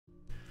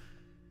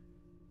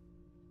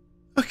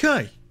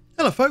Okay,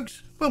 hello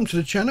folks, welcome to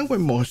the channel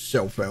with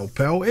myself, Al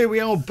Pal. Here we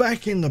are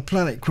back in the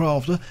Planet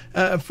Crafter.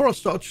 Before I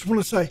start, I just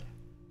want to say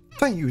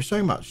thank you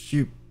so much to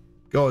you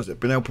guys that have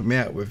been helping me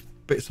out with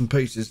bits and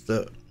pieces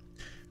that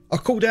I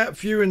called out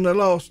for you in the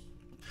last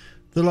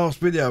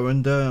video,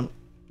 and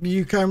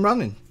you came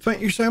running. Thank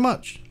you so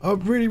much. I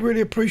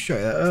really appreciate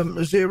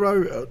it.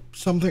 Zero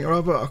something or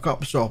other, I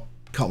can't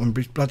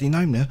remember his bloody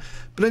name now,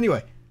 but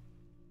anyway,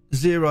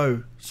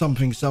 Zero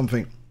something.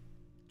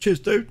 Cheers,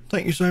 dude.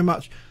 Thank you so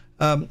much.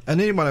 And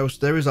anyone else,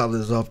 there is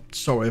others. I'm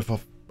sorry if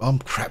I'm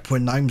crap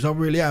with names, I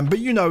really am, but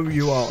you know who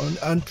you are,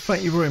 and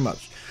thank you very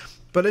much.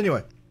 But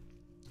anyway,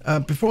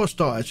 before I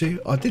start, actually,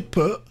 I did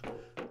put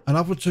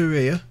another two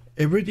here: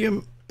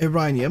 iridium,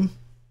 uranium,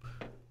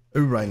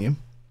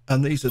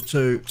 and these are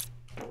two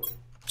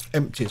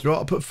empties. Right,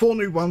 I put 4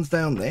 new ones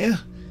down there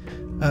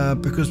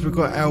because we've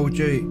got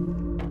algae,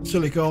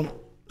 silicone,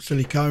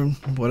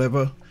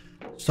 whatever,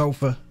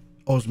 sulfur,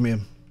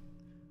 osmium.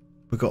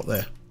 We got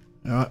there.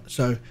 All right,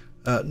 so.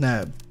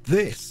 Now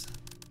this,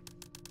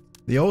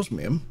 the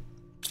osmium,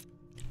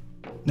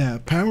 now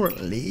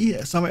apparently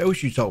something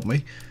else you told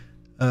me,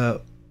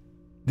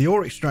 the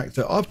ore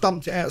extractor, I've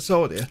dumped it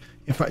outside here.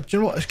 In fact, do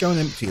you know what, let's go and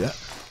empty that.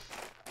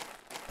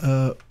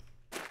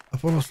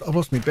 I've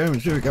lost my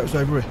bearings. Here it goes,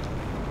 over here.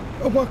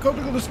 Oh my god,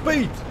 look at the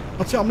speed.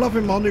 I tell you, I'm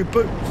loving my new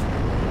boots.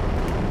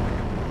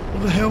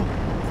 What the hell,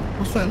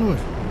 what's that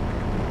noise?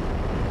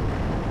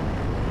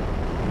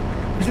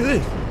 Is it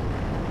this?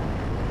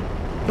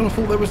 I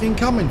thought there was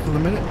incoming for the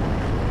minute.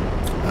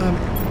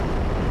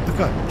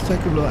 Okay, let's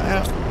take all of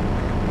that out.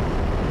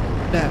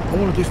 Now, I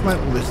want to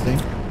dismantle this thing.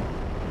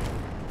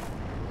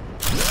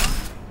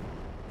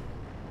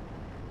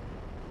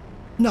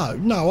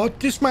 No, I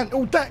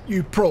dismantled that,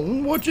 you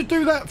prawn. What'd you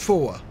do that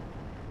for?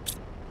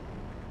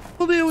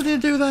 What the hell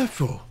did you do that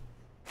for?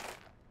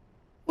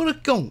 What a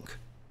gonk.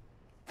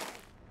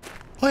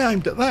 I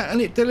aimed at that and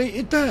it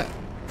deleted that.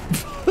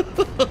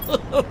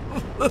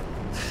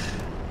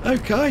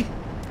 Okay.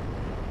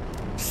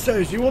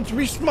 Says you want to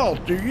be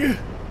smart, do you?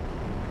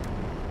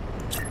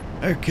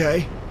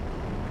 Okay.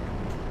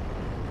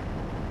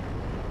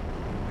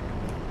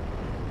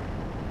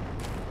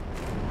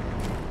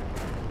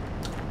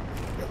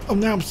 Oh,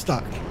 now I'm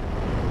stuck.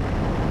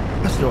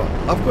 That's all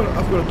right. I've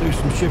got to do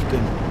some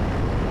shifting.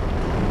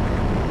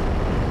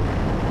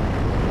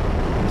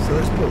 So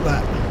let's put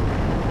that.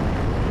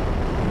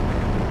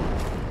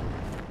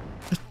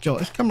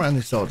 Let's come around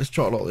this side. Let's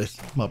try a lot of this.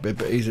 Might be a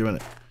bit easier,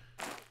 isn't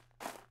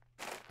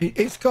it?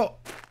 It's got.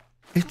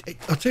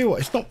 I'll tell you what,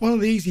 it's not one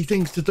of the easy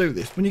things to do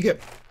this when you get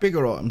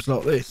bigger items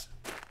like this.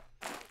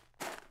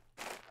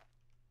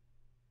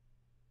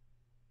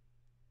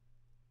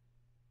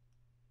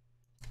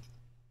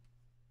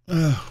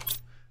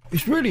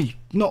 It's really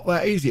not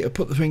that easy to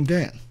put the thing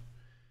down.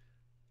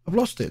 I've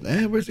lost it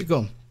there. Where's it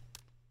gone?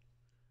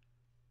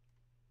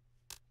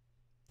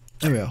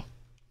 There we are.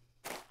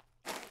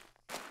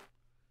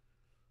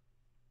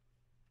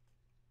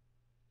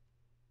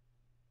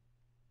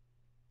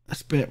 Let's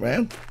spin it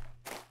round.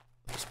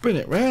 Spin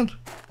it round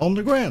on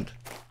the ground.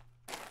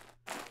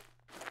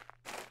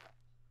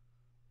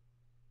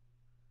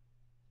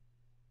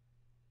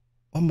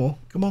 One more,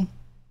 come on.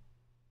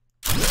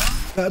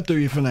 That'll do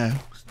you for now.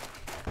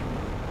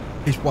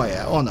 It's way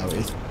out, I know it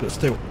is, but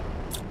still.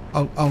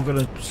 I'm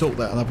going to sort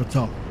that another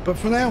time. But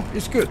for now,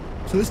 it's good.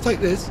 So let's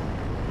take this.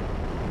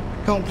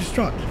 Can't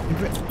destruct.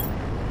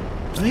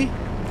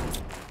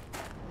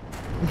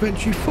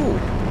 Invent you full.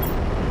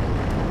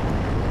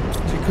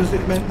 Is it because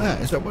it meant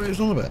that? Is that what it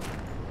was on about?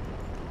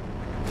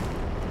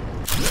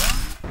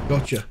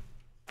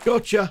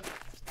 Gotcha.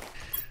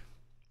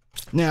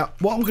 Now,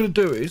 what I'm going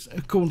to do is,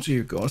 according to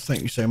you guys,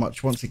 thank you so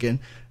much once again.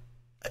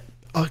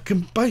 I'll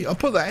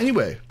put that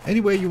anywhere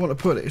you want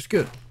to put it. It's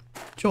good.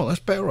 John, that's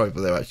better over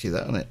there actually,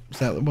 that, isn't it?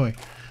 It's out of the way.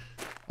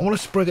 I want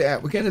to spread it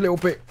out. We're getting a little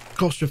bit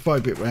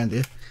claustrophobic around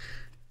here.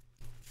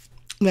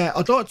 Now,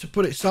 I'd like to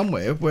put it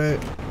somewhere where,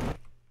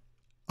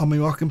 I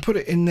mean, I can put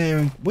it in there.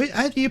 And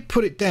how do you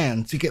put it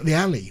down to get the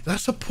alley?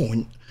 That's a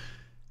point.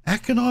 How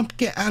can I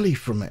get alley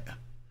from it?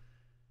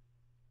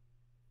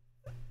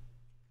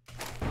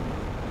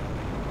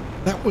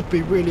 That would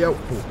be really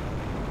helpful.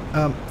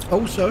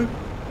 Also,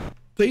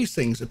 these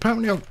things,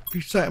 apparently,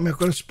 you say to me, I've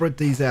got to spread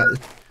these out.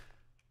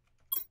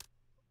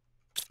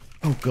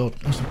 Oh God,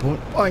 that's the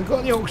point. I ain't got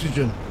any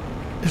oxygen.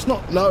 It's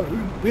not low.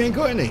 We ain't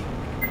got any.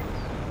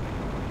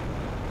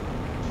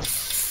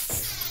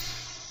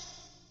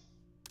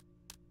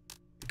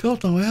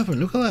 God, no, I haven't.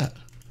 Look at that.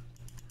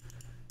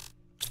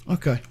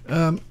 Okay.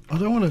 I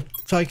don't want to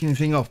take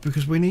anything off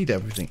because we need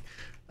everything.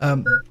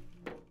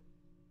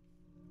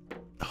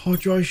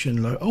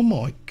 Hydration low. Oh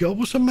my God,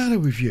 what's the matter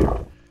with you?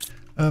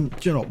 Do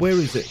you know what, where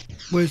is it?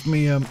 Where's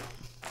me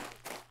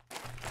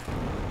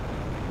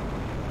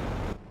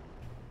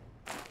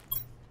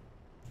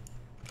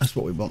that's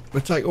what we want.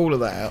 We'll take all of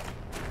that out.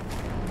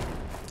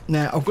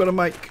 Now I've got to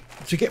make,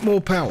 to get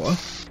more power,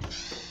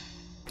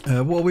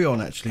 what are we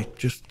on actually?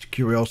 Just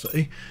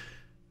curiosity.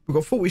 We've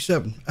got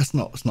 47. That's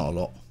not a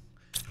lot.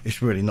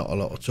 It's really not a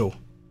lot at all.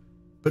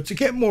 But to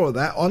get more of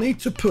that, I need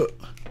to put...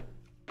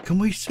 Can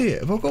we see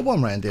it? Have I got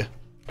one round here?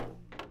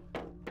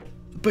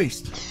 The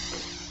beast.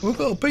 Have I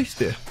got a beast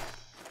here?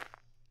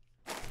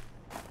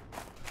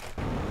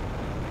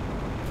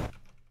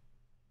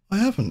 I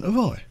haven't, have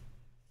I?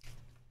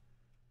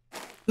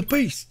 The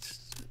beast.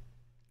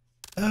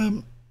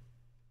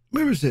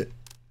 Where is it?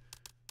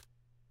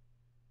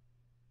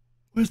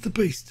 Where's the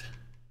beast?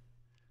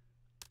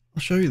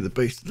 I'll show you the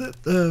beast.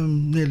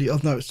 Nearly, oh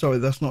no, sorry,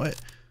 that's not it.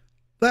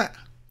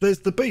 There's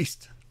the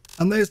beast.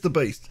 And there's the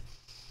beast.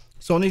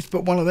 So I need to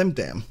put one of them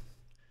down.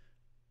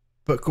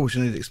 But of course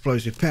you need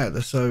explosive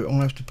powder, so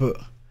I'll have to put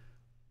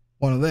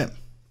one of them.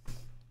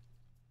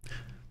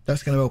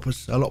 That's going to help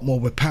us a lot more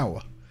with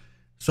power.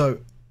 So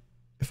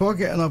if I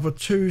get another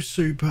 2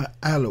 super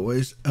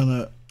alloys and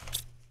a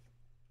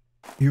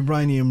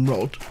uranium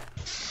rod,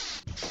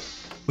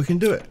 we can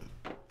do it.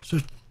 So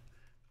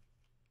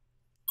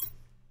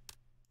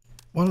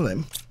one of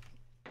them,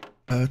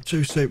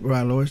 2 super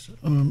alloys.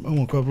 Oh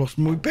my god, I've lost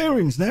my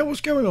bearings now.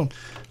 What's going on?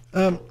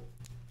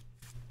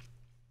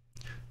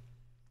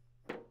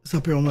 It's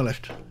up here on the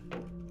left.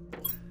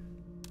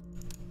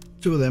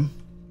 2 of them.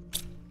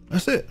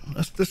 That's it.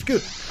 That's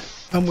good.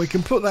 And we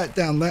can put that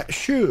down. That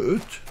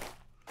should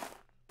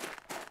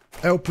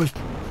help us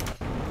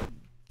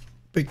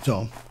big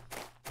time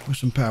with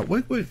some power.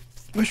 Where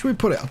should we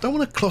put it? I don't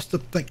want to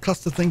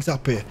cluster things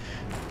up here.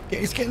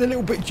 It's getting a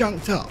little bit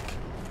junked up.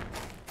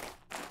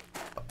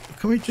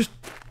 Can we just...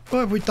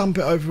 Why have we dump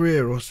it over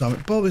here or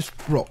something? By this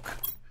rock.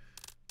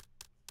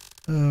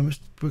 We're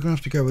going to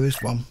have to go with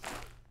this one.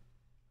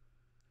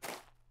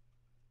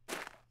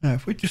 Now,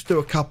 if we just do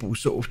a couple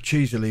sort of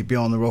cheesily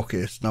behind the rock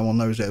here, so no one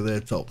knows they're there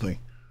type thing.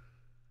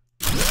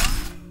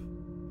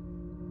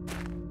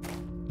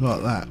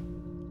 Like that.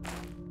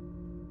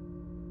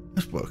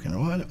 That's working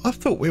alright. I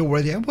thought we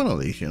already had one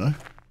of these, you know.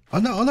 I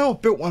know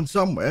I've built one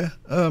somewhere.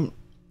 I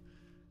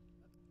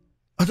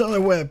don't know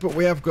where, but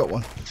we have got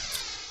one.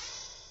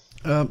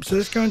 So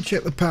let's go and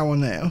check the power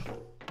now.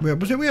 We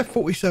have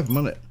 47,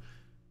 wasn't it?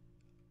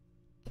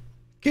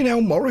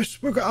 Ginell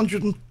Morris, we've got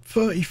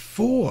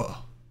 134.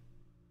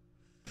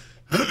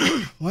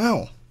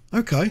 Wow.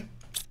 Okay.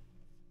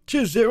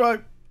 Cheers,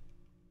 Zero.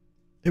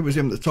 It was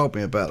him that told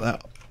me about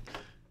that.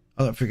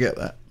 I don't forget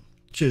that.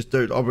 Cheers,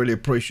 dude. I really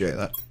appreciate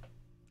that.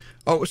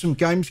 I've got some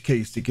games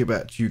keys to give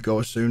out to you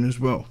guys soon as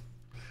well.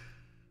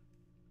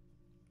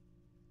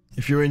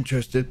 If you're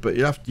interested, but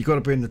you got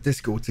to be in the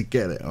Discord to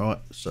get it, all right?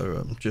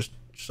 So just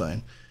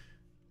saying.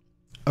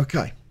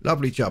 Okay,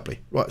 lovely jubbly.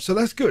 Right, so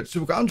that's good.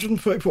 So we've got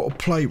 134 to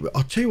play with.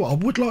 I'll tell you what, I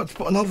would like to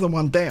put another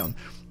one down,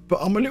 but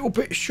I'm a little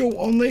bit short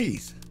on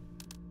these.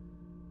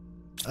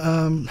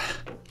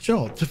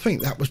 Sure, to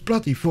think that was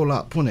bloody full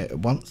up, wasn't it, at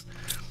once?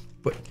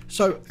 But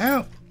so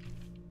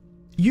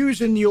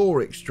using the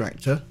ore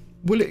extractor,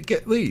 will it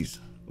get these,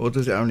 or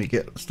does it only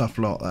get stuff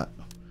like that?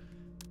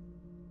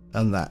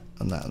 And that,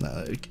 and that, and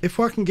that. If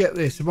I can get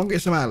this, if I can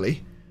get some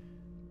alley,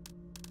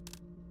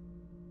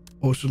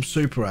 or some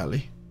super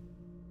alley,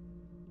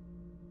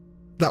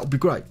 that would be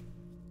great.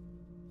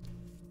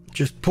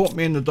 Just put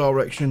me in the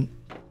direction,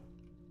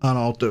 and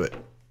I'll do it.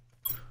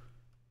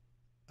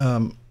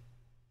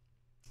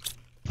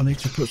 I need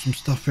to put some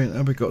stuff in.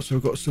 There we go. So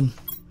we've got some.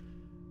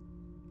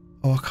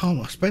 Oh, I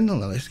can't spend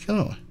none of this, can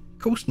I? Of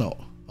course not.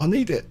 I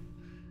need it.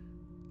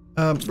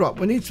 Right,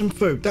 we need some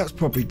food. That's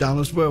probably done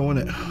as well,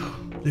 isn't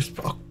it? This.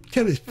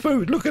 Get this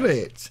food, look at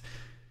it.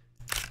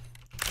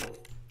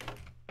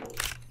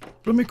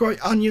 Blooming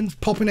great onions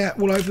popping out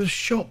all over the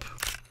shop.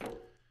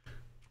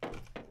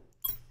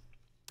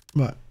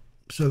 Right,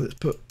 so let's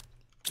put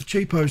the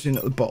cheapos in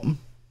at the bottom.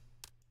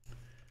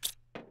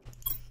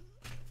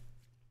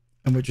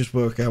 And we'll just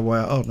work our way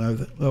out. Oh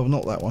no, oh,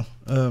 not that one.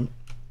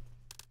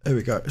 There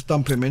we go, let's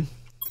dump him in.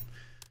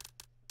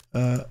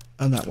 And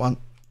that one.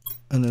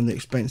 And then the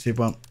expensive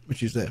one,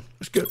 which is there.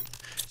 That's good.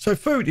 So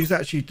food is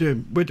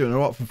actually we're doing a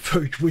lot for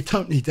food. We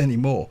don't need any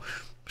more.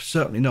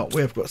 Certainly not.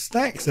 We've got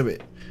stacks of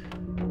it.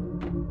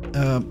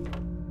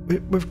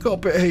 We've got a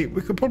bit of heat.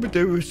 We could probably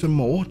do with some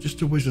more just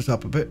to whiz us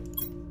up a bit.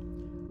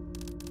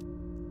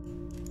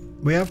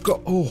 We have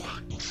got,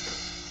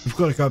 we've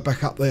got to go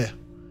back up there.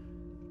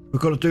 We've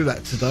got to do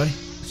that today.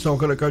 So I've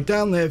got to go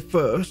down there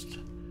first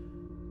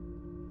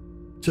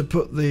to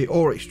put the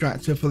ore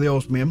extractor for the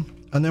osmium.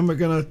 And then we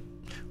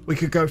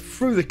could go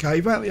through the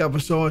cave out the other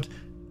side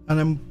and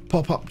then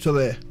pop up to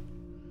there.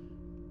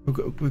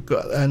 We've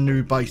got our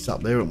new base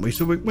up there, haven't we?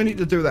 So we need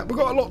to do that. We've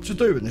got a lot to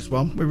do in this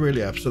one. We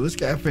really have. So let's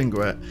get our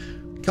finger out,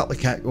 cut the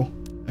cackle,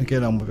 and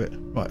get on with it.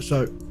 Right,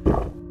 so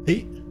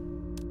eat,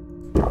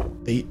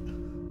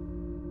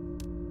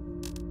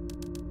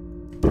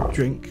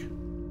 drink.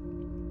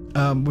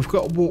 We've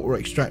got a water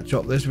extractor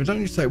up there, so we don't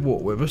need to take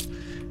water with us.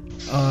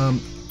 I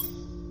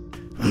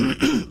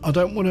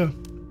don't want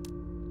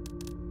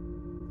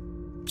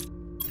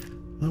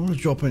to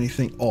drop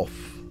anything off.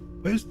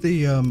 Where's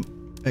the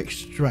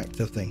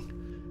extractor thing?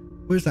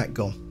 Where's that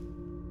gone?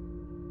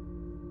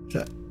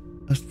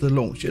 That's the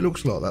launch. It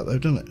looks like that though,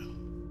 doesn't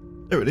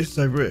it? There it is, it's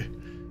over here.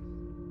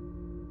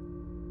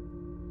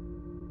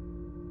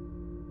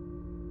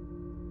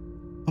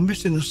 I'm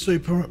missing the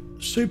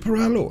super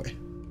alloy.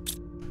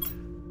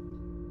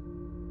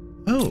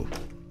 Oh.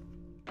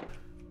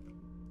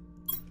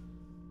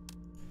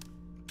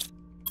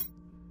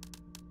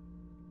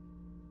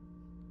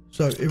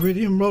 So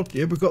iridium rod,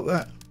 yeah, we got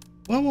that.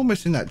 Why am I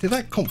missing that? Did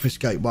that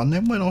confiscate one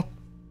then when I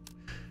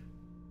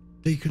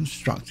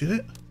deconstructed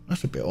it?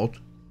 That's a bit odd.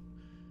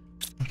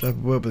 I have to have a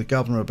word with the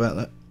governor about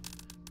that.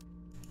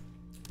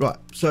 Right,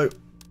 so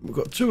we've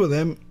got 2 of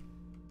them.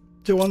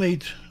 Do I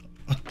need...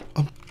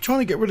 I'm trying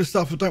to get rid of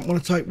stuff I don't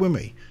want to take with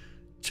me.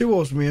 2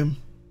 osmium.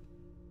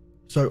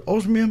 So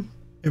osmium,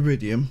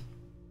 iridium,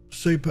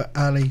 super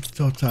alloy,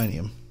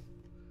 titanium.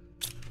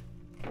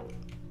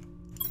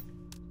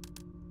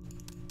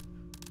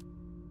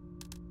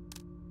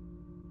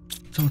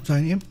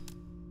 Titanium.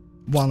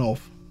 1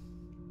 off.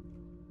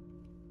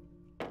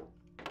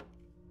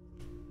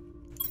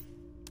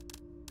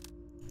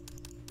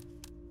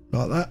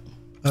 Like that.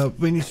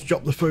 We need to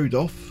drop the food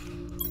off.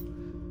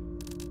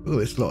 Look at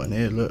this lot in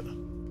here, look.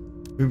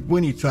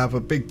 We need to have a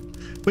big...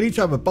 We need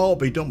to have a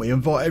Barbie, don't we?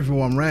 Invite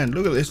everyone round.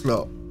 Look at this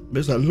lot.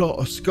 There's a lot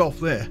of scoff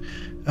there.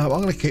 I'm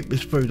going to keep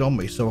this food on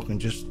me so I can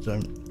just...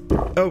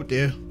 oh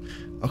dear.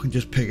 I can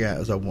just pig out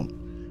as I want.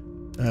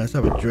 Let's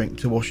have a drink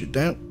to wash it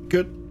down.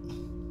 Good.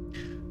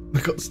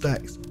 We've got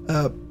stacks.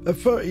 A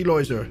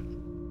fertilizer.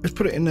 Let's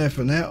put it in there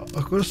for now.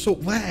 I've got to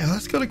sort that out.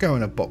 That's got to go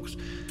in a box.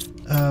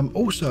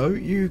 Also,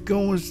 you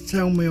guys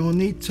tell me I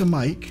need to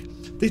make...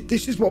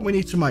 This is what we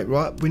need to make,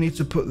 right? We need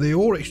to put the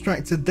ore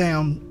extractor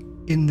down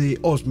in the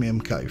osmium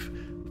cave,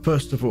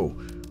 first of all.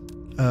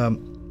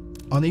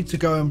 I need to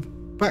go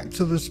back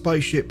to the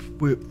spaceship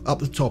up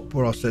the top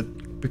where I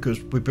said,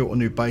 because we built a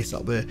new base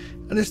up there.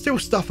 And there's still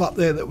stuff up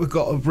there that we've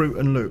got to root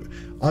and loot.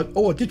 I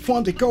did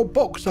find a gold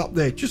box up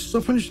there, just as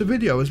I finished the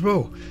video as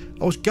well.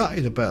 I was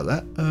gutted about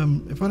that.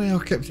 If only I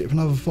kept it for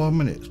another 5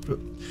 minutes. But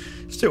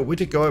still, we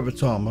did go over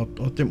time. I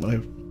didn't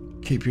want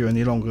to keep you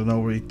any longer than I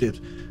already did.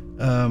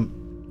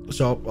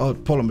 So I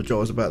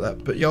apologise about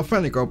that. But yeah, I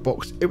found a gold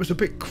box. It was a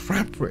bit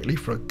crap really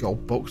for a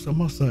gold box, I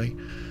must say.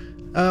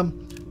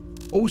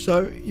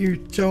 Also, you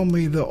tell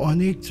me that I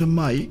need to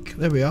make...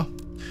 There we are.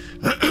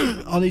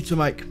 I need to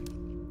make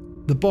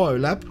the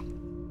biolab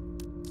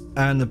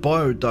and the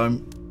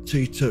biodome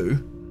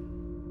T2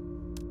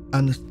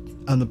 and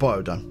the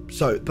biodome.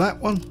 So that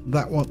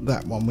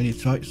one we need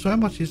to make. So how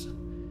much is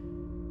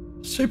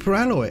super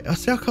alloy? I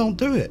say I can't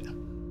do it.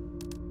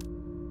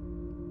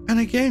 And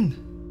again,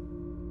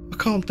 I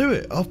can't do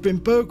it. I've been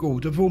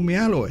burgled of all my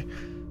alloy.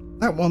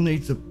 That one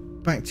needs a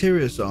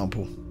bacteria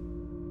sample.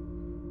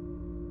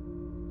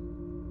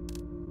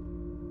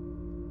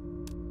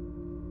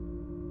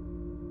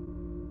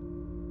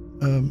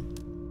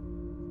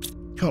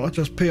 Can't I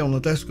just pee on the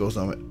desk or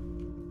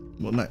something?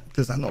 Well, no,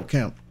 does that not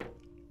count?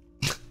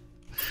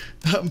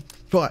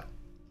 Right,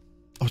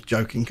 I was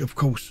joking, of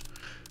course.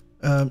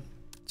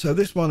 So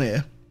this one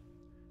here,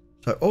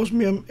 so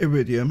osmium,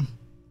 iridium,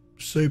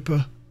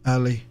 super,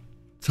 alloy,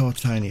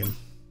 titanium.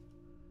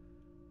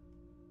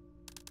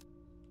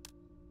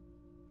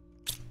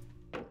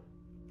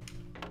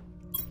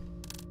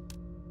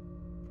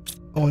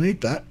 Oh, I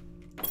need that.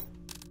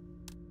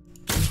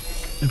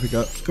 There we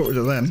go, got rid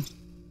of them.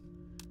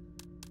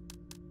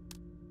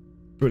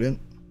 Brilliant.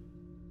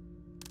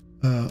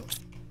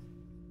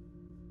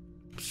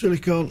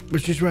 Silicon,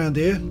 which is round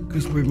here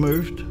because we've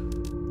moved.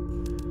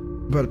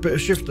 We've had a bit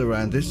of shift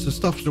around this, so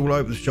stuff's all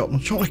over the shop.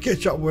 I'm trying to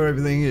catch up where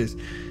everything is.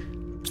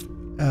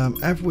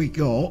 Have we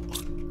got...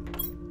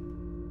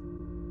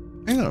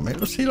 Hang on a minute,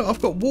 let's see, look,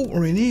 I've got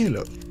water in here,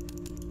 look.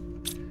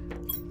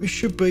 It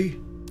should be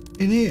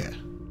in here.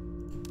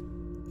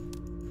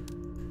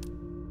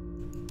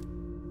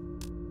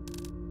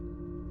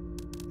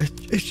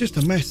 It's just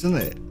a mess, isn't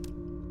it?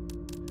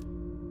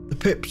 The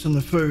pips and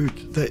the food,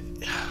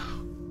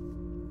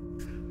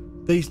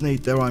 these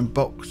need their own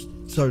box,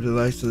 so do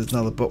they, so there's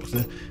another box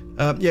there.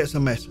 Yeah, it's a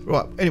mess.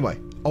 Right, anyway,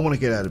 I want to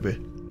get out of here.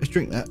 Let's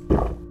drink that.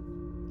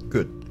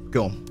 Good,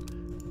 gone.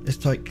 Let's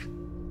take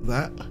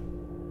that.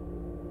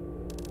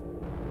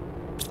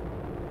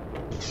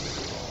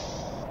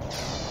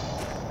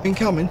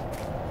 Incoming.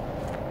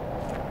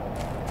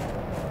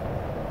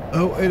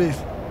 Oh, it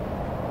is.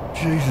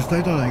 Jesus,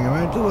 they don't hang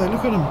around, do they?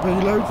 Look at them,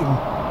 bloody loads of them.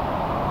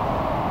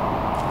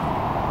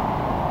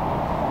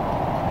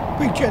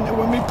 Be gentle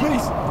with me,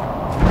 please.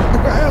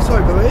 I've got a house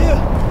over there.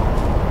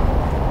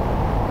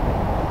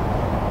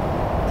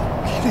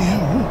 Bloody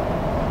hell.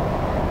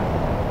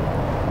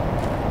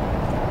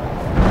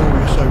 Oh,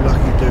 you're so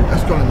lucky, dude.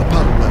 That's gone in the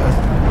puddle, that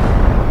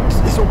is.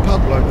 It's all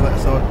puddle over that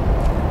side.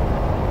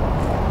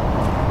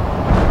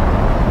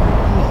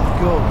 Oh my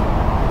God.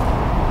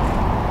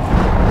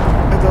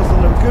 That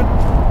doesn't look good.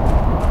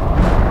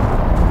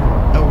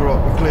 Oh,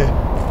 right, we're clear.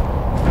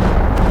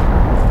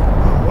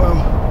 Oh, wow.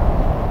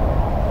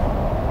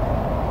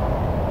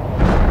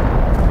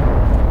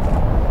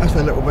 That's a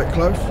little bit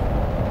close.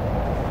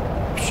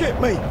 Shit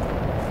me.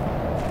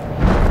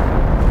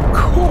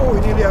 Cool, we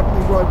nearly had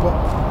me robot.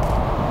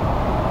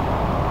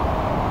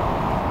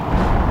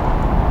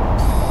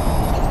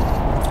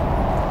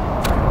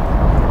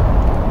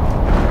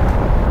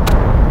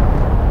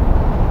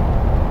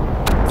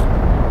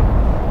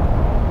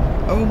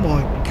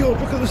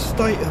 the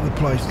state of the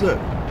place, look.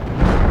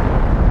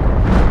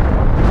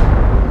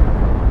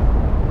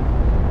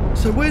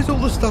 So where's all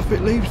the stuff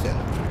it leaves then?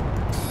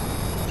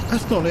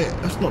 That's not it.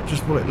 That's not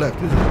just what it left,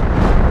 is it?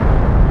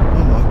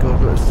 Oh my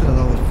god, look, there's still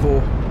another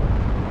 4.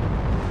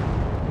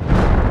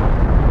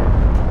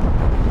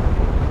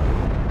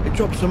 It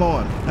dropped some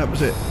iron. That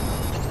was it.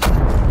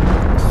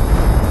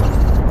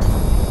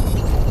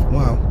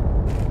 Wow.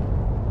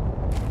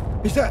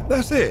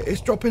 That's it?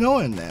 It's dropping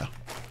iron now.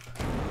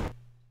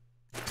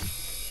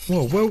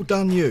 Well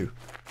done you.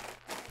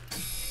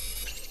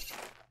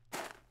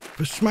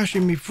 For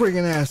smashing me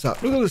friggin' house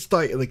up. Look at the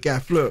state of the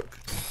gaff, look.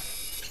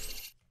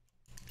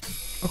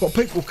 I've got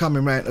people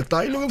coming round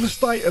today. Look at the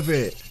state of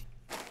it.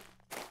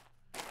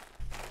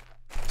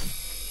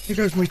 Here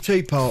goes my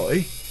tea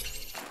party.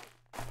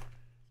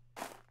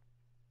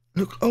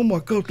 Look, oh my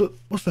god, look,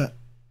 what's that?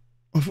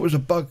 I thought it was a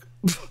bug.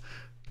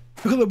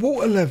 Look at the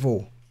water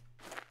level.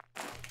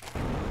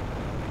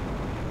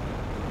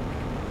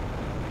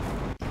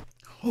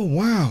 Oh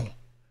wow.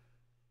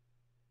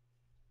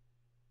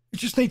 It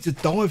just needs a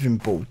diving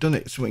board, doesn't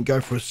it? So we can go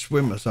for a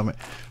swim or something.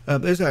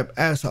 There's our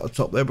house at the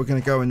top there. We're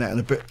going to go in that in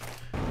a bit.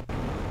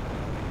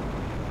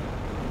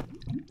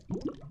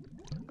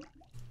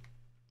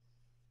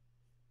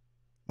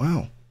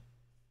 Wow.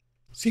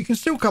 So you can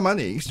still come in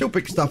here. You can still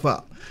pick stuff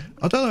up.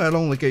 I don't know how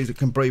long the geezer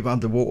can breathe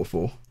underwater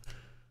for.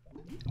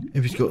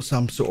 If he's got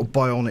some sort of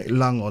bionic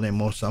lung on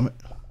him or something.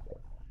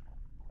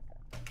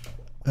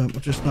 I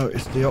just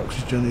noticed the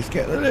oxygen is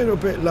getting a little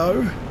bit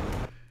low.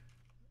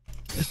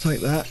 Let's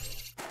take that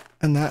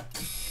and that,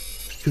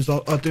 because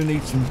I do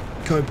need some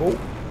cobalt.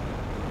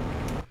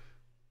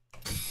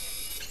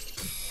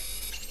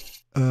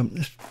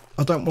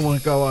 I don't want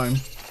to go home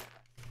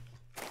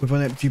with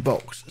an empty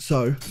box,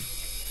 so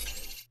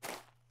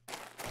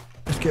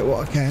let's get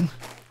what I can,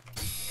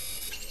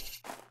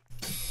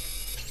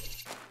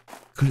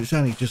 because it's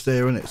only just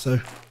there, isn't it? So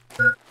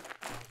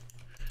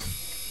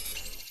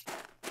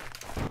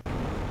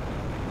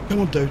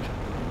come on, dude.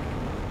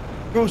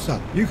 Go on,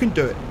 son. You can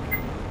do it.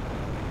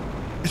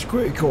 It's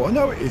critical. I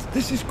know it is.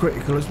 This is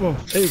critical as well.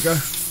 There you go.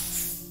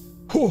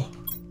 Whew.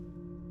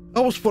 I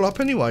was full up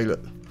anyway,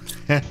 look.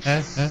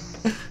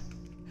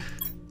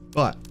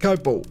 Right,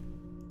 cobalt.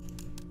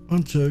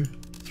 1, 2,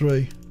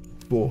 3,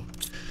 4.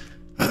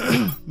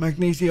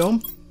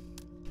 Magnesium.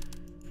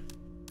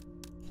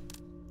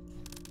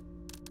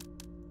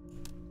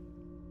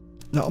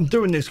 Now I'm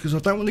doing this because I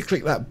don't want to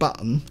click that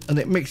button and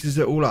it mixes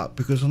it all up,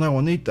 because I know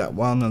I need that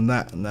one and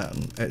that and that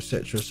and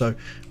etc. So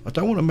I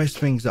don't want to mess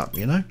things up,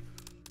 you know.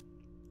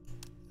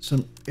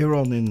 Some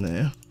iron in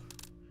there.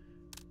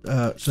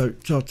 So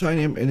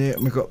titanium in here,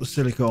 and we've got the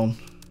silicon.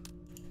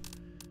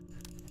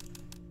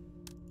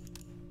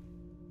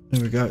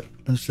 There we go,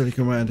 and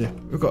silicon around here.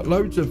 We've got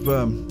loads of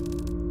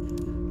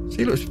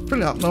see, look, it's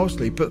filling up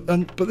nicely, but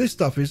this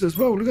stuff is as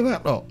well. Look at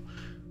that lot.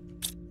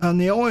 And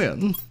the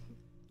iron,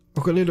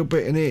 I've got a little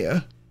bit in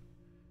here.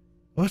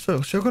 Also,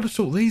 so I've got to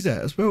sort these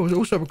out as well.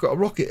 Also, we've got a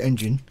rocket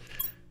engine,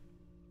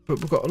 but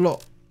we've got a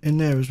lot in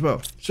there as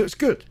well. So it's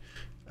good.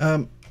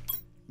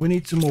 We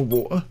need some more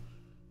water.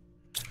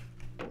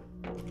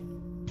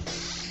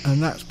 And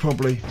that's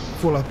probably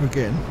full up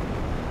again.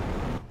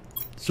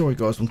 Sorry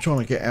guys, I'm trying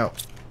to get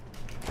out.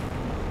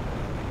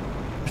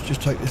 Let's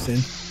just take this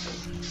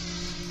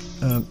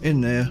in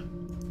there.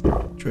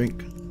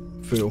 Drink,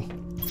 fill,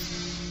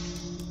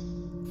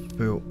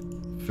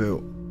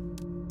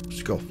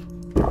 scoff.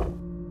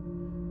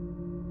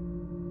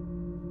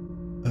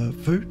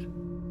 Food?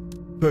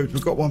 Food,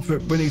 we've got one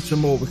food. We need some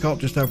more, we can't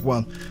just have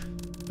one.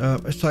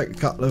 Let's take a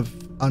couple of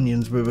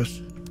onions with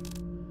us.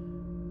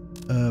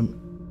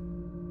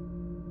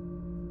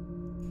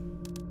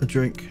 A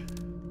drink.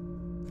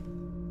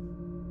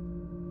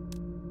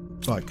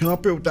 Right, can I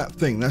build that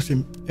thing? That's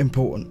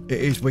important.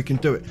 It is, we can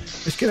do it.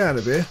 Let's get out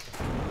of here.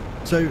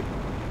 So,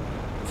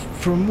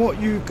 from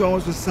what you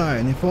guys are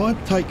saying, if I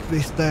take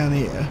this down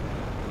here,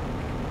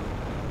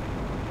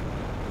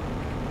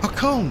 I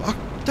can't.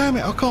 Damn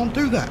it, I can't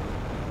do that.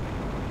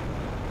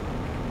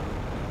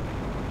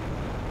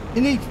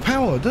 It needs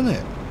power, doesn't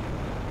it?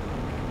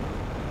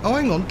 Oh,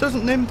 hang on.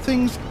 Doesn't them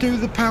things do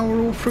the power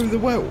all through the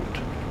world?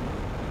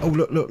 Oh,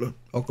 look.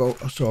 I've got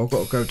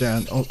to go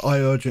down. I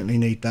urgently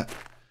need that.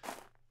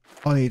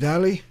 I need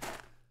Ali.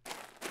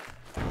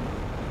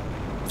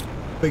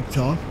 Big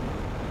time.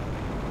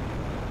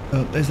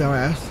 There's our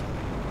house.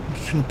 I'm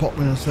just going to pop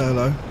in and say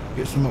hello.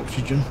 Get some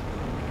oxygen.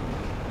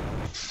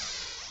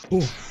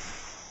 Oh,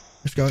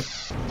 let's go.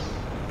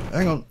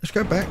 Hang on. Let's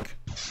go back.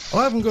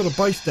 I haven't got a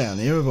base down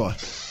here, have I?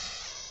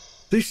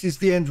 This is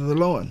the end of the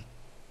line.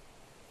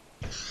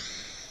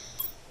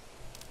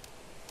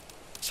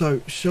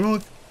 So, shall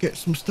I get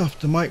some stuff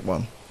to make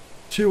one?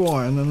 2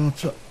 iron and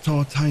a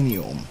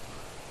titanium.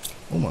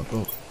 Oh my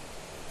god.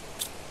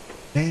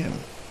 Damn.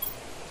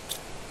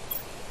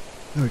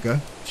 There we go.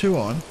 2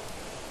 iron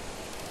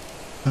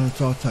and a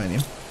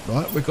titanium.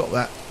 Right, we've got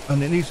that.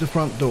 And it needs the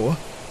front door.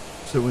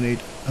 So we need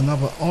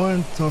another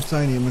iron,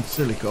 titanium and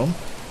silicon.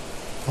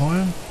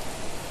 Iron,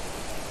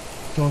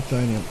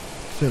 titanium,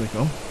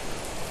 silicon.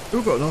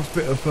 We've got a nice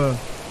bit of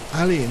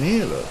alley in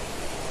here, look.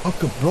 I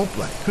could rob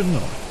that, couldn't I?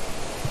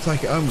 I'll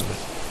take it home with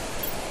us.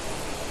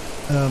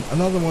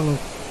 Another one of,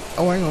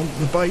 oh hang on,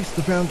 the base,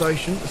 the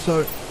foundation.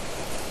 So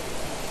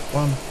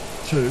 1,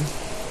 2,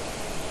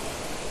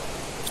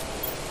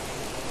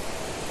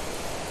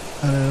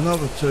 and then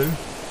another 2.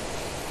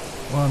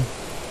 1,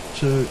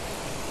 2.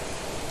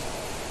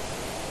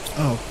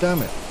 Oh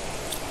damn it!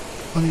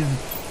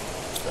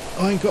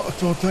 I ain't got a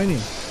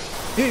titanium.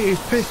 It is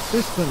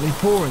persistently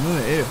pouring, isn't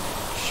it? Here,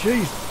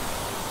 jeez.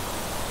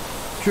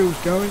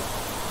 Drill's going.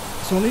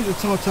 So I need a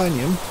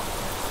titanium.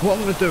 What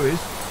I'm going to do is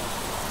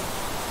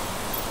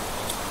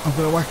I'm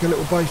going to whack a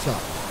little base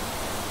up.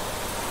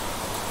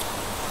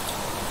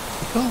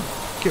 You can't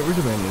get rid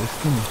of any of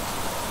this, can you? I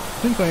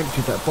think I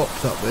emptied that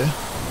box up there.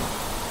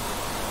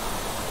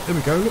 There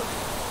we go, look.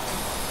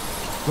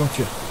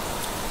 Gotcha.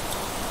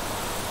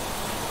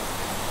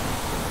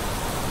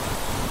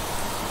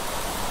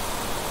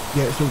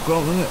 Yeah, it's all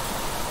gone, isn't it?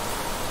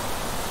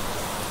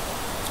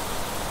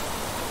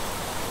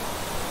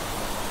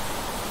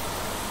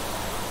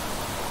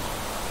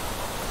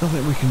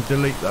 Nothing we can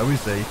delete though,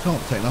 is there? You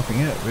can't take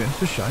nothing out of it.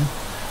 It's a shame.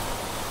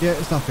 Yeah,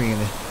 there's nothing in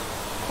it.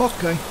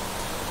 Okay.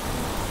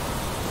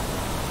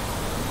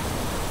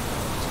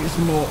 Let's get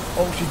some more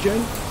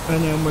oxygen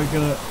and then we're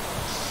gonna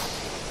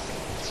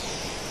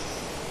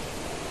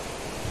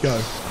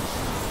go.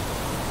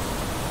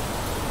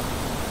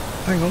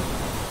 Hang on.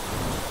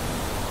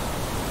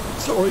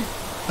 Sorry.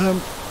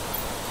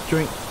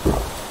 Drink.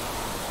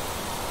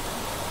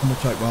 I'm gonna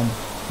take one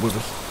with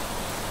us.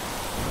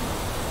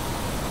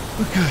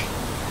 Okay.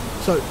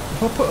 So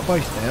if I put a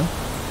base down,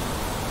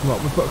 right,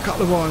 we'll put a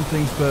couple of iron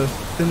things first,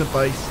 then the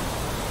base,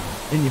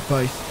 in your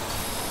face,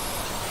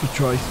 for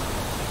trace.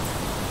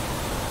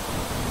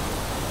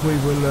 We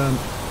will,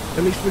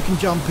 at least we can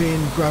jump in,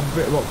 grab a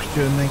bit of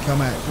oxygen, and then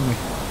come out, can we?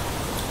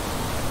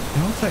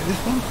 Can I take this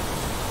one?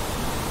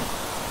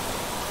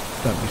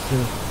 Don't be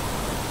silly.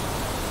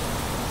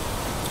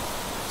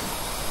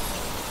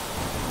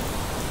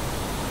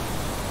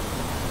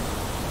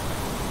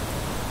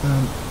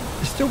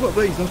 It's still got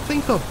these. I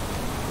think I've...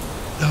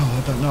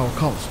 Oh, I don't know. I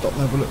can't stop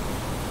and have a look.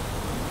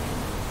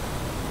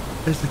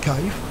 There's the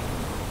cave.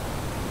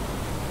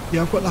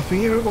 Yeah, I've got nothing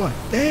here, have I?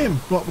 Damn!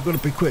 Right, we've got to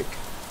be quick.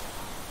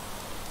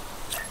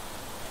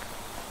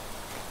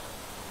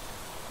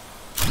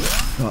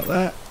 Like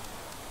that.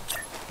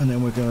 And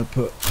then we're going to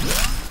put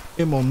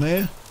him on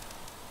there.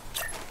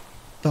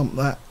 Dump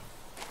that.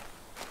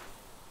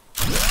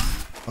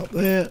 Up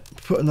there.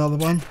 Put another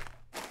one.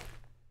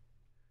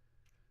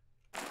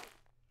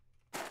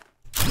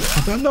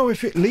 I don't know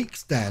if it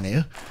leaks down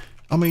here.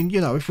 I mean, you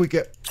know, if we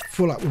get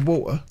full up with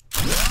water.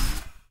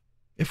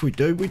 If we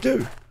do, we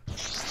do.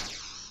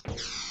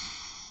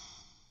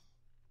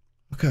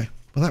 Okay,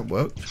 well that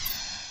worked.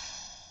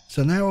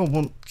 So now I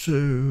want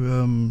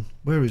to,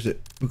 where is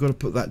it? We've got to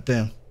put that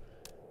down.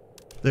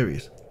 There he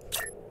is.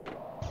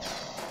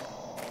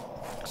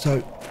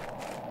 So,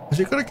 has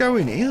it got to go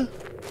in here?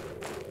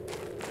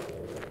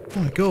 Oh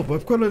my God,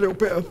 we've got a little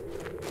bit of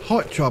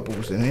height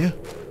troubles in here.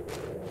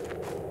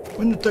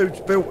 When the dudes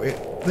built it,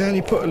 they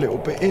only put a little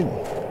bit in.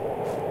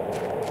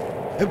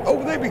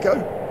 Oh, there we go.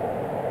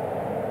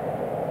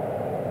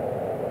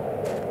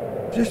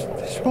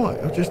 It's right,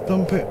 I'll just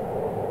dump it.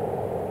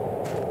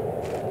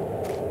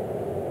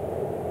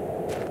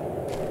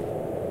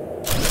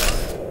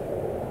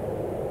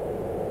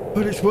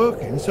 But it's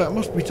working, so it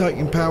must be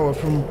taking power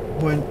from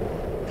when...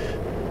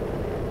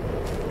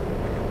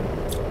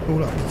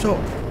 all up the top.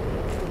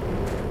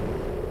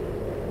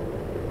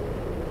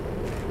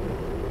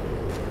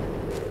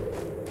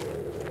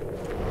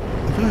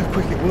 I don't know how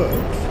quick it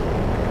works.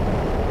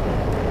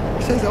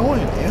 It says iron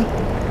here.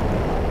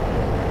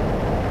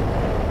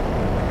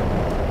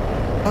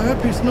 I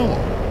hope it's not.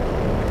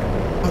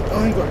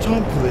 I ain't got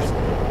time for this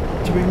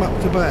to be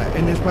mucked about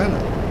in this manner,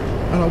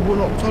 and I will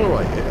not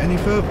tolerate it any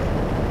further.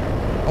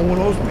 I want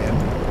osmium.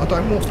 I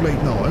don't want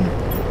bleeding iron.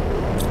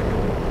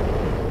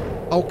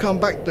 I'll come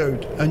back,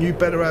 dude, and you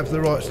better have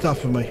the right stuff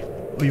for me,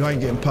 or you ain't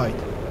getting paid.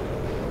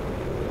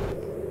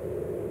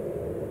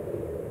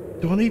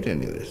 Do I need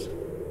any of this?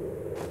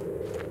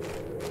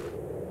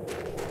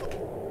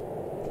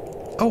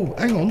 Oh,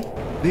 hang on.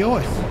 The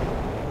ice.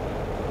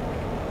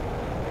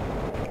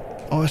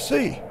 I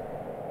see.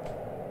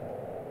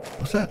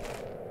 What's that?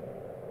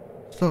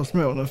 Starts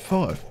melting at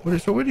 5. Well,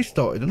 it's already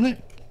started, isn't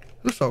it?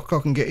 Looks like I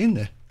can get in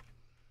there.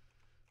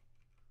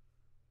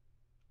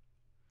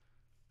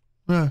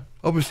 No,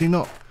 obviously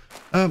not.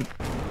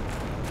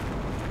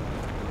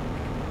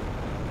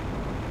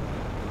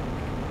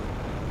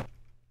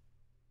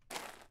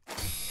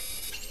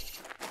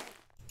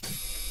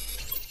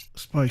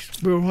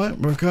 Space. We're alright,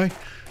 we're okay.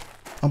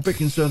 I'm a bit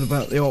concerned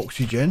about the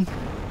oxygen.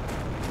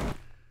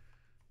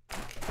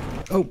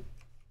 Oh.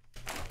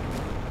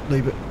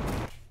 Leave it.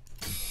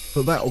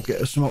 But that'll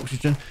get us some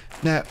oxygen.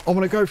 Now, I'm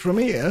going to go from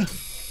here.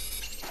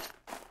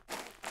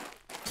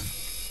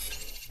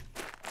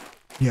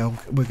 Yeah,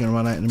 we're going to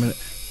run out in a minute.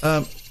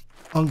 I'm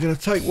going to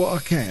take what I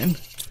can.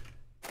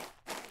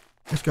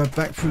 Let's go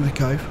back through the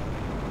cave.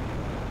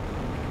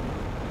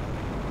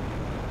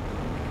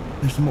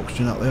 There's some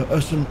oxygen up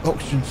there.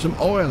 Some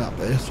iron up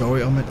there.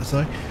 Sorry, I meant to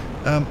say.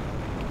 I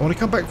want to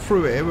come back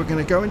through here. We're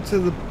going to go into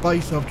the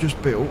base I've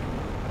just built.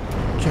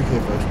 Check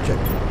here first. Check.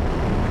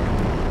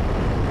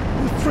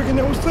 What the friggin'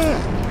 hell was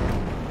that?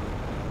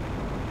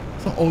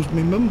 It's not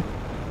osmimum.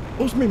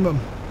 Osmimum.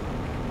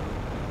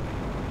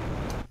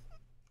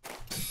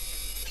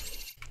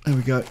 There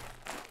we go.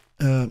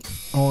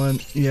 Iron.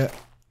 Yeah.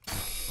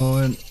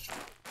 Iron.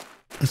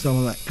 And some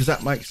of that. Because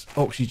that makes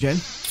oxygen.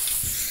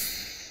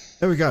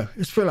 There we go.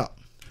 Let's fill up.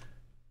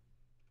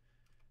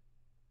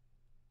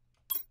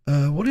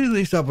 What is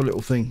this other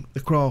little thing? The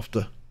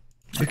crafter.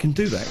 We can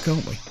do that,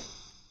 can't we?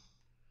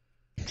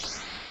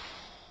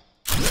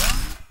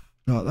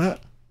 Like that.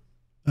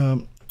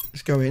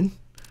 Let's go in.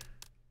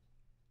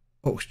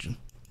 Oxygen.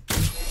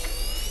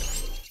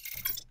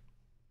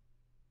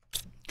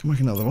 Can make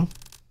another one.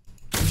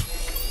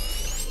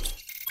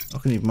 I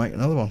can even make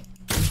another one.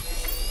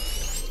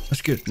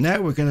 That's good.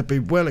 Now we're going to be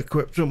well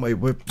equipped, aren't we?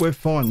 We're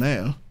fine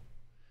now.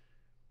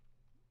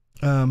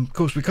 Of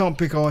course, we can't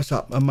pick ice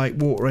up and make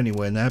water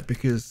anywhere now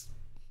because,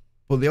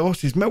 well, the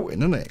ice is melting,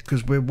 isn't it?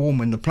 Because we're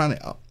warming the planet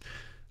up.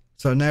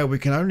 So now we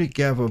can only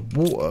gather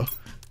water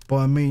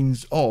by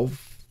means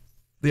of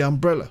the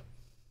umbrella.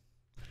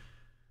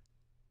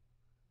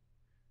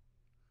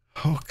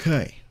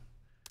 Okay.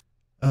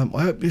 I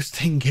hope this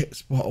thing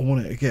gets what I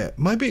want it to get.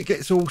 Maybe it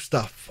gets all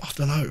stuff. I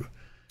don't know.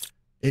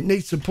 It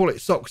needs to pull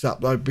its socks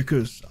up though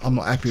because I'm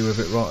not happy with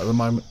it right at the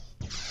moment.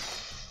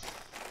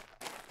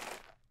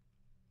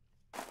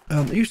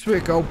 There used to be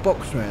a gold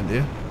box around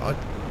here. I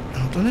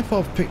don't know if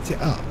I've picked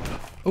it up.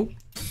 Oh.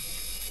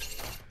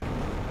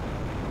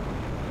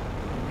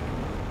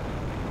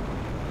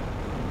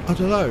 I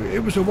don't know.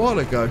 It was a while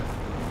ago.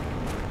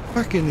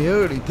 Back in the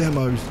early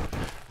demos.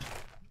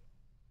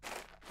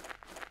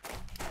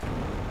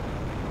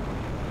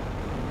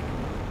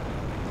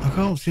 I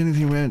can't see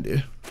anything around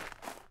here.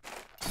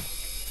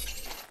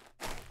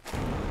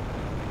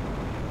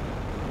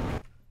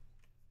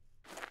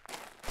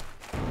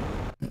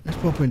 Let's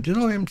pop in. Did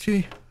I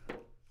empty?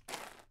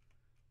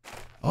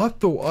 I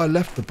thought I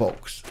left the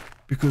box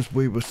because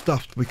we were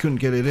stuffed. We couldn't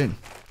get it in.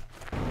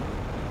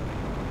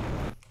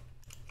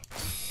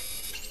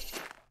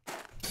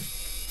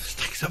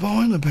 Sticks of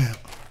iron about.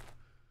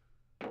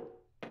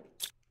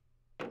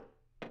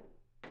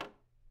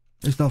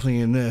 There's nothing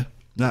in there.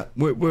 Nah,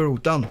 we're all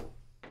done.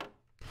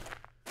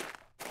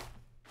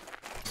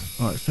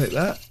 Right, let's take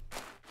that.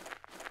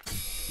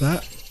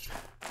 That.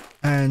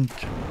 And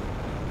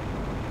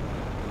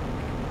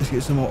let's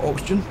get some more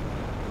oxygen.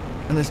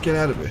 And let's get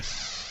out of here.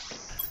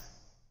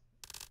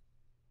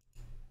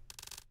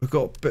 We've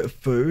got a bit of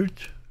food.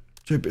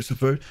 2 bits of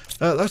food.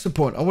 That's the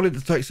point. I wanted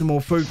to take some more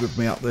food with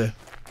me up there.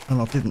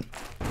 And I didn't.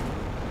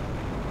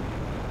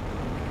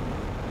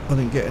 I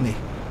didn't get any.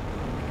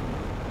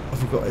 I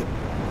forgot it.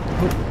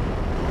 Oh.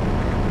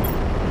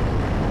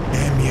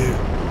 Damn you.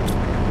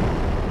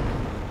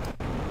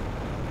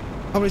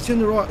 I mean, it's in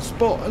the right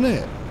spot, isn't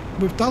it?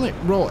 We've done it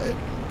right.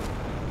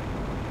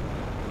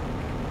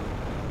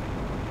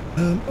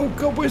 Oh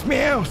God, where's my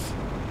house?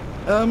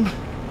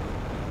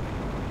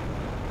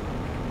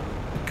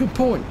 Good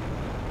point.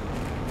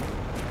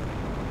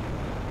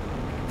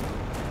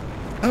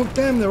 Oh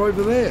damn, they're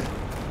over there.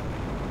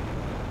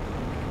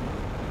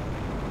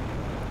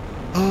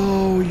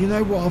 Oh, you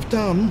know what I've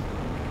done?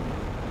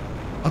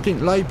 I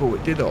didn't label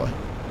it, did I?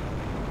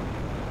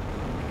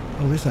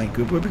 Oh, this ain't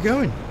good. Where are we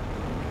going?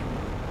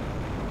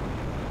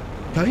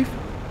 Cave?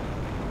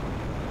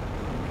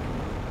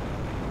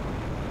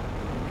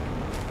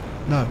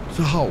 No, it's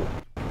a hole.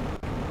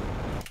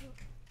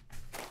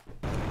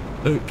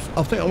 Oops,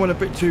 I think I went a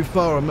bit too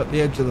far. I'm at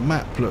the edge of the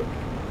map, look.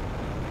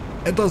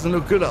 It doesn't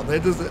look good up there,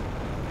 does it?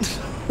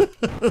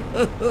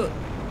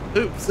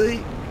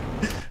 Oopsie.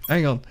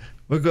 Hang on,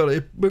 we've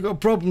got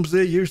problems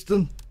here,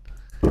 Houston.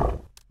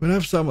 We'll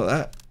have some of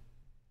that.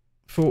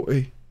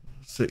 40,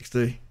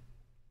 60.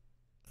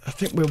 I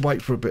think we'll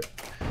wait for a bit.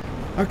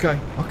 Okay,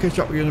 I'll catch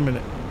up with you in a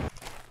minute.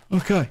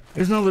 Okay,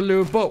 there's another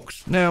little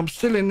box. Now I'm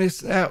still in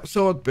this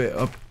outside bit.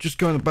 I'm just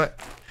going back,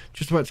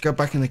 just about to go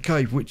back in the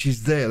cave, which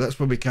is there. That's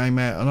where we came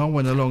out, and I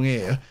went along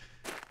here,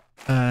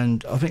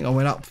 and I think I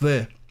went up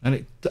there, and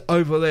it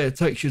over there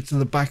takes you to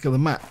the back of the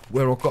map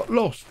where I got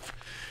lost.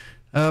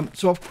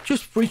 So I've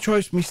just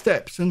retraced my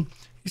steps, and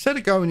instead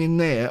of going in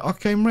there, I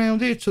came round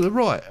here to the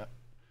right,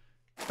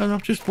 and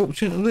I've just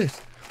walked into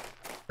this.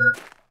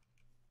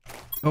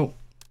 Oh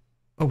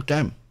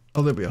damn!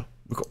 Oh, there we are.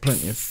 We've got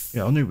plenty of.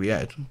 Yeah, I knew we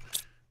had.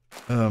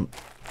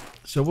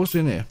 So what's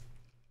in here?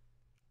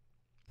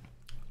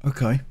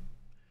 Okay,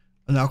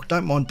 and I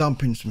don't mind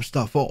dumping some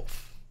stuff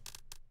off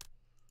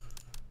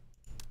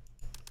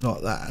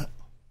like that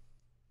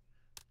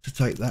to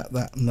take that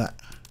and that.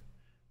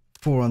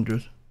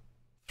 400,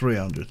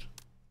 300,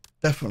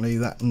 definitely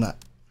that and that.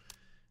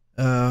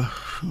 Oh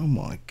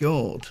my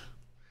god,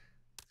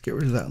 get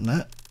rid of that and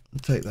that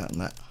and take that and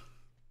that.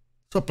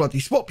 It's a bloody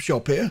swap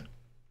shop here.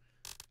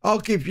 I'll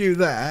give you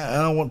that,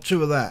 and I want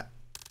 2 of that.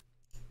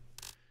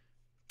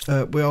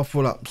 We are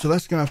full up, so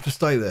that's going to have to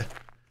stay there.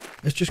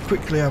 Let's just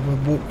quickly have a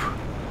walk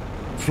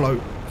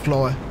float,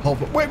 fly,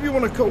 hover, whatever you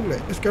want to call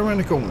it. Let's go around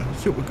the corner.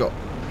 See what we've got.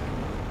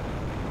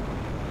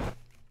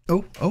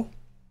 Oh.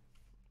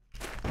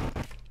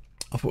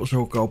 I thought it was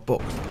all gold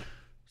box.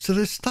 So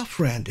there's stuff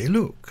around here,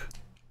 look.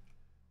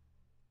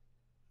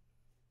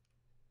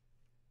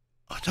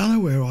 I don't know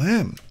where I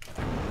am.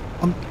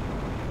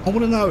 I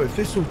want to know if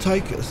this will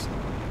take us.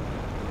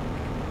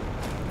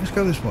 Let's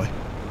go this way.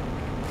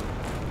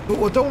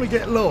 But I don't want to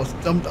get lost.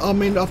 I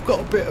mean, I've got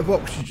a bit of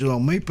oxygen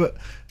on me, but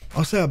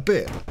I'll say a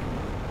bit.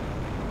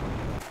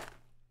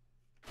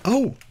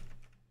 Oh.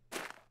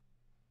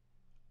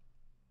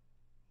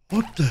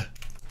 What the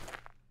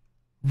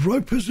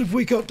ropers have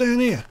we got down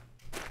here?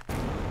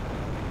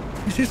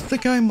 Is this the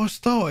game I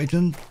started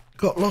and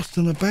got lost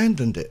and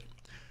abandoned it?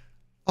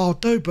 I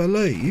do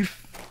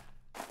believe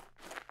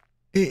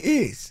it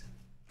is.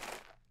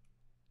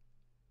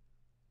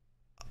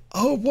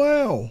 Oh,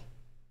 wow.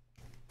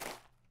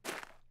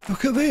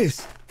 Look at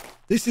this.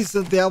 This is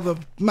the other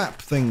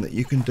map thing that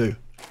you can do.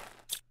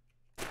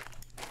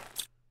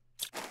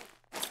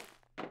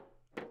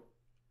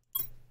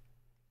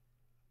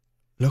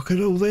 Look at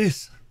all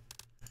this.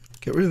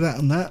 Get rid of that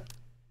and that.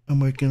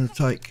 And we're going to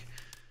take...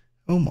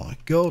 Oh my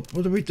God,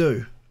 what do we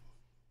do?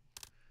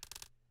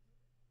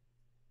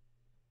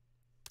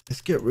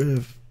 Let's get rid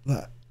of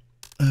that.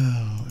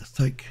 Let's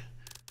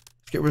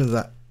get rid of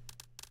that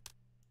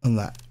and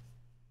that.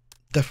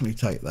 Definitely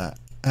take that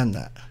and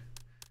that.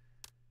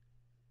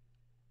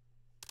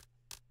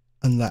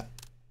 And that.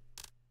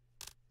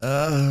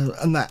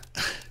 And that.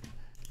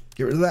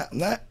 Get rid of that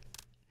and that.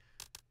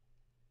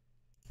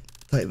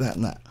 Take that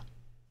and that.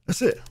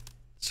 That's it.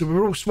 So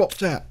we're all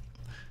swapped out.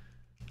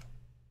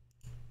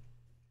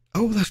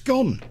 Oh, that's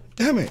gone.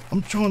 Damn it.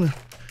 I'm trying to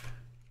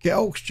get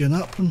oxygen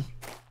up and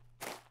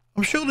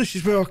I'm sure this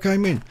is where I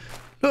came in.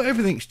 Look,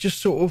 everything's just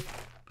sort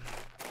of...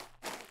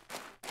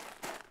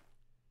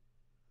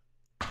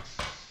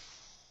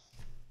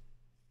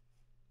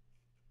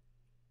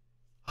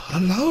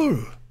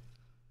 Hello.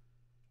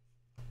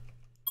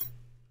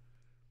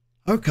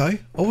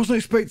 Okay, I wasn't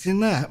expecting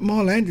that.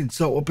 My landing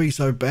site would be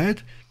so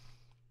bad.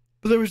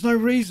 But there is no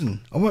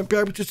reason. I won't be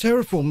able to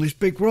terraform this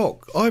big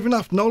rock. I have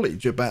enough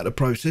knowledge about the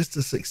process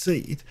to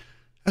succeed.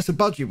 That's a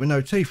budget with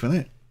no teeth in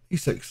it. You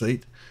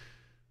succeed.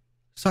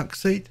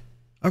 Succeed?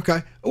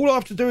 Okay. All I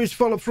have to do is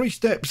follow 3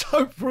 steps,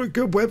 hope for a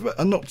good weather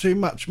and not too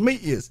much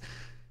meteors.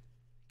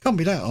 Can't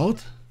be that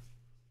hard,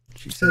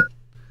 she said.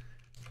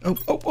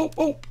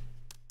 Oh.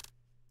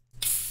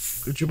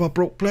 Good job, I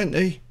brought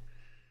plenty.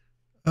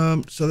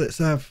 So let's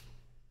have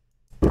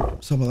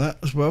some of that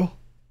as well.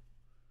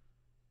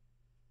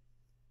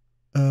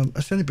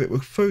 That's the only bit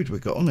of food we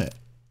got on it.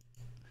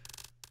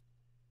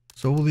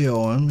 So all the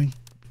iron,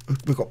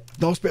 we've got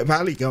a nice bit of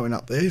alley going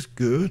up there, it's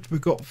good.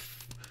 We've got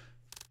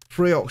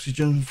 3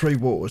 oxygen and 3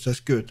 waters, that's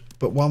good.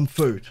 But 1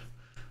 food.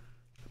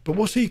 But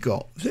what's he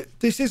got?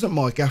 This isn't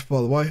my gaff,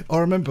 by the way. I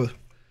remember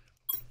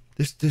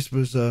this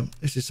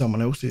is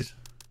someone else's.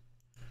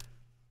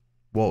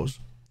 Was.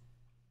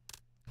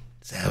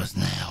 It's ours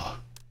now.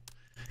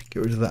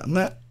 Get rid of that and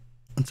that.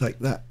 And take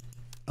that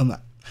and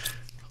that.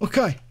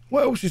 Okay.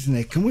 What else is in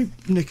there? Can we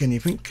nick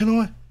anything? Can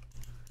I?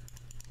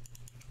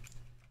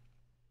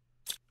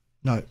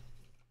 No.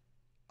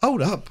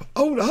 Hold up.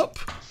 Hold up.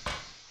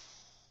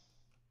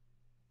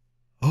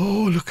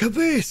 Oh, look at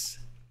this.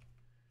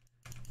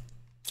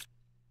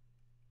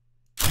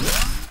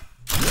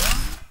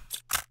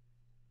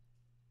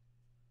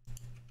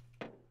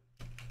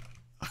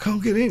 I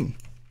can't get in.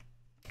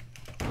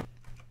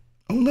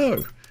 Oh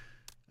no.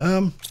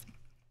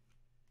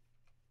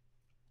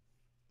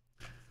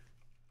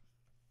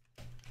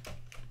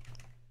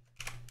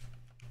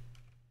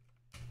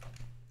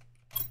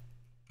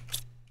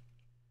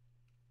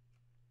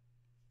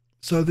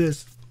 So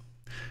there's,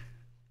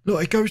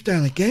 look, it goes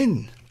down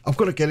again. I've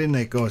got to get in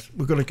there, guys.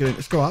 We've got to get in.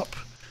 Let's go up.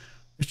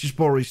 Let's just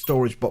borrow his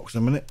storage box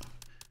a minute.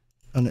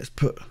 And let's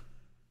put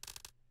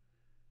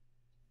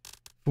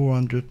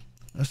 400.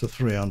 That's a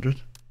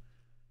 300.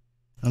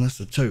 And that's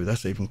a 2.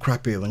 That's even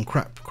crappier than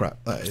crap,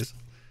 that is.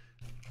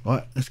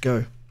 Right, let's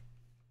go.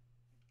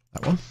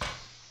 That one.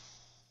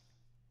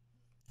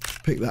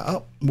 Pick that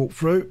up. Walk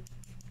through.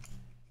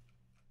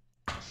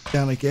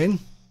 Down again.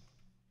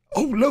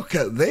 Oh, look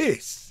at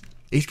this.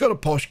 He's got a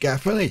posh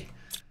gaff, hasn't he?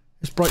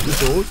 Let's break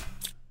the doors.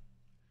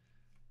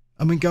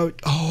 And we go...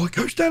 Oh, it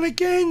goes down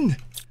again.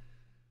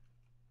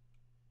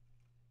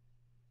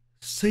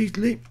 Seed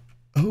leap.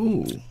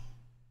 Oh.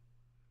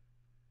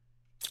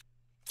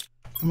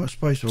 How much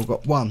space have I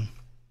got? 1.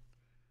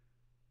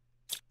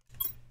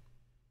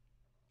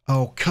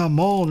 Oh, come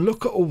on.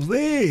 Look at all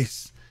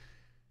this.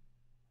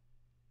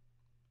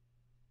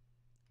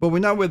 Well, we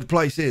know where the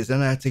place is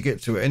and how to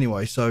get to it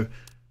anyway, so...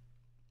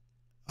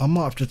 I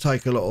might have to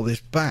take a lot of this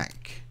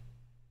back.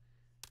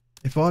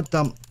 If I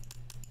dump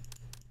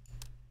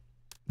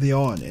the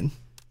iron in,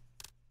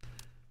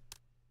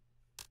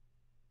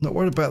 not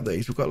worried about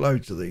these, we've got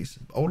loads of these.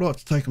 I would like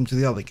to take them to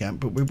the other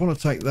camp, but we want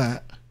to take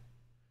that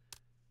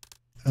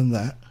and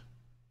that.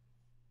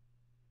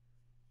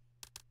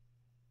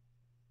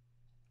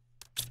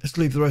 Let's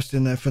leave the rest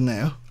in there for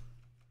now.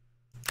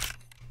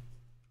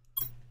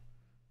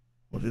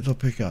 What did I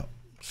pick up?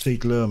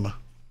 Seed lerma.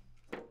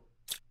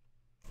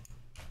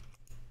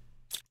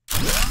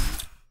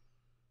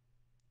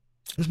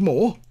 There's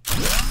more.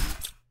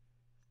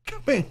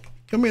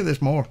 Come here,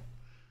 there's more.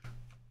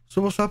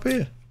 So what's up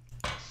here?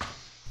 I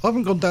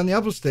haven't gone down the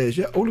other stairs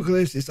yet. Oh, look at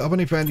this. I've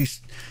only found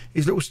his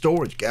little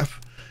storage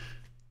gaff.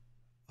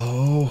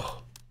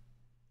 Oh.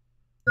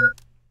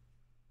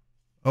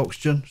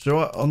 Oxygen. It's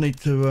alright. I'll need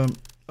to...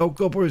 oh,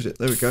 God, where is it?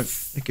 There we go.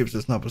 It gives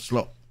us another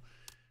slot.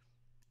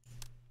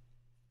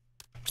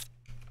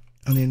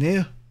 And in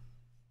here.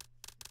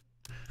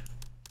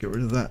 Get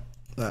rid of that,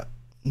 that,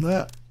 and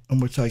that. And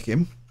we'll take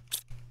him.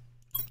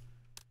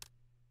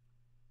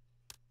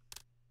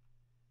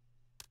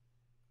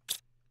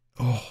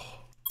 Oh,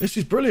 this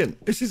is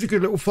brilliant. This is a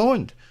good little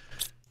find.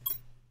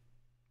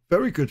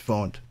 Very good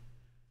find.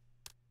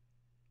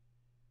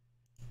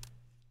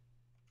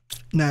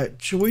 Now,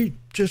 shall we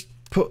just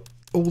put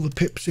all the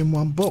pips in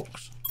one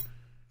box?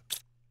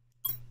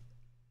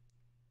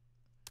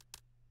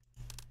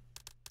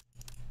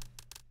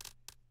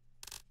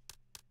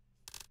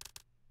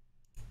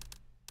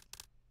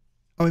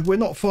 I mean, we're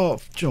not far.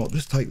 Do you know what?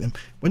 Let's take them.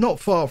 We're not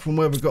far from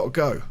where we've got to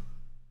go.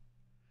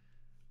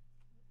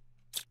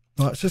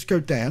 Right, so let's go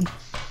down.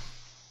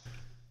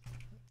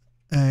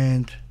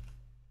 And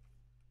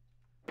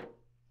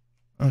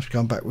let's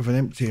come back with an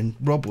empty and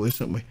rob all this,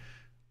 haven't we?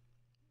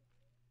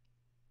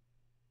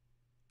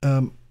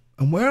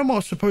 And where am I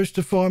supposed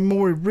to find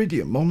more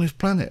iridium on this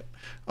planet?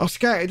 I've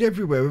scattered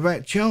everywhere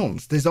without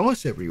chance. There's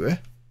ice everywhere.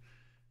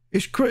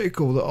 It's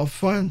critical that I've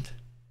found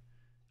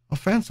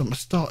something to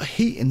start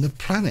heating the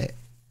planet.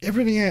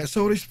 Everything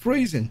outside is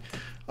freezing.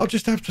 I'll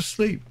just have to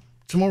sleep.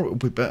 Tomorrow it'll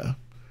be better.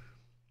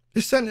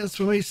 This sentence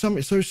for me is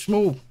something so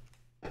small,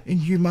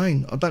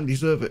 inhumane. I don't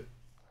deserve it.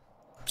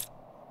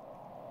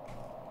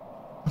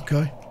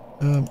 Okay.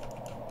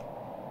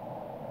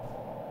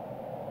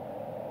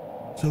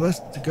 So that's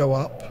to go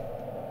up.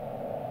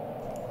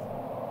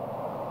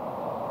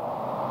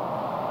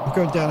 We're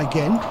going down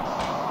again.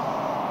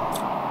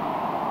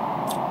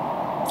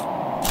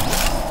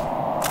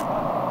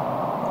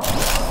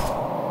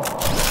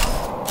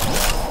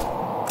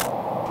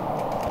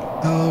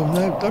 Oh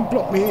no, don't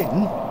block me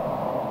in.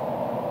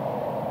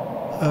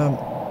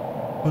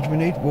 What do we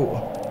need?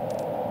 Water.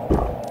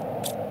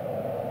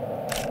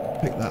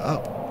 Pick that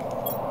up.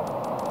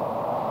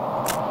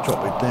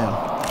 Drop it down.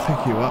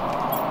 Pick you up.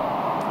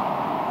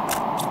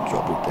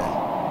 Drop it down.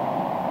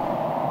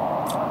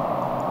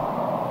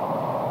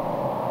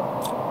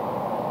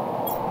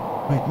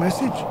 Make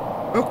message.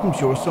 Welcome to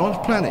your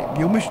assigned planet.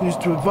 Your mission is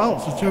to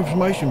advance the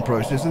terraformation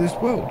process of this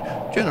world.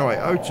 Generate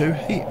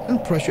O2, heat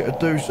and pressure to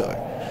do so.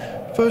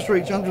 First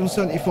reach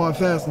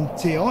 175,000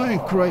 Ti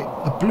and create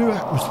a blue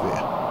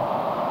atmosphere.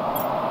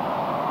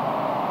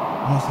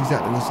 And that's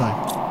exactly the same.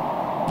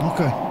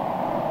 Okay.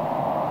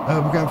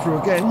 We're going through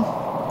again.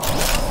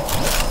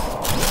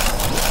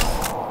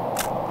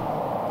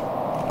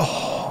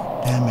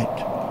 Oh, damn it.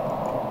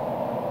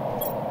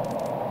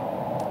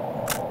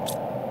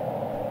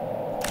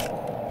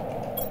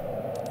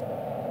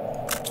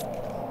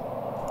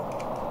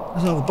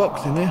 There's another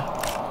box in there.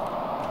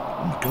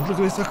 Oh my God, look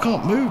at this. I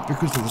can't move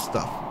because of the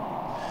stuff.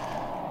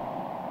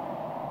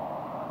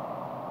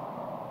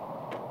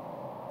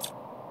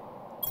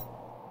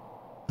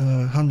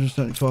 Uh,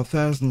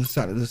 175,000,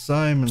 exactly the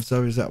same, and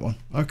so is that one.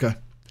 Okay.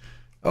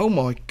 Oh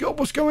my God,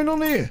 what's going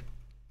on here?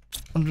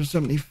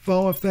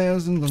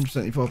 175,000,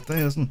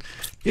 175,000.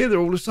 Yeah, they're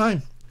all the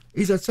same.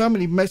 He's had so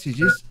many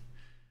messages.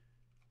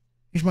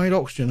 He's made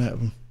oxygen out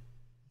of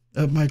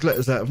them. Made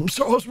letters out of them.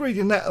 So I was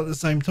reading that at the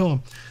same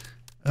time.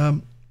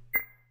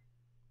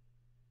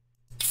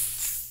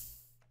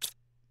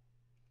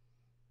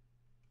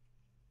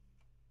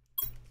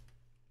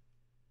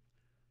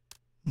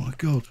 My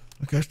God.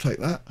 Okay, let's take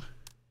that.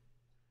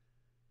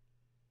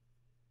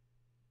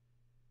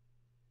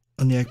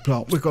 And the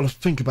eggplant. We've got to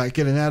think about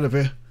getting out of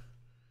here.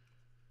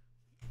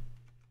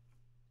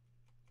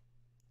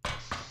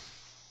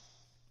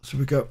 So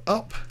we go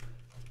up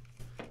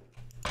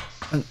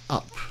and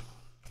up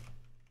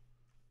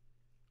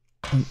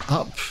and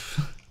up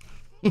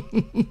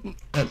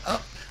and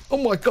up. Oh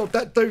my God,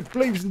 that dude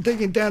believes in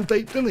digging down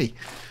deep, doesn't he?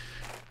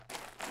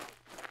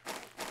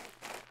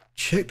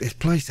 Check this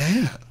place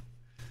out.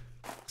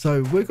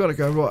 So we've got to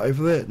go right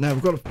over there. Now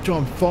we've got to try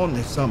and find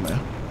this somewhere.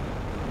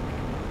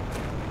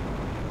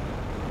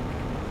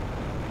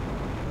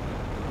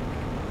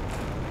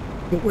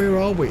 But where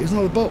are we? There's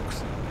another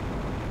box.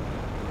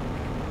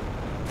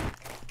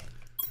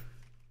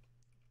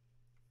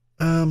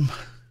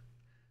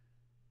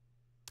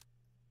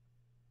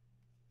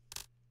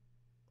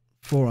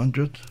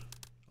 400.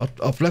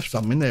 I've left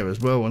some in there as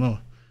well, and I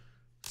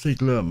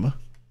seed lerma.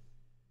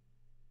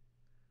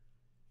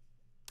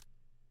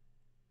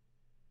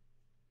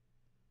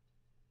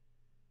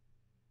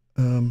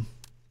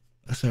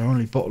 That's our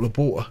only bottle of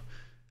water.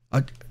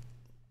 What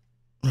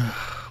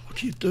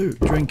do you do?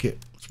 Drink it.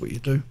 That's what you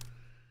do.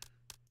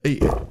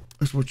 Eat it.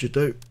 That's what you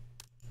do.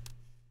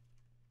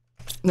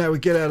 Now we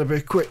get out of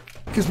here quick,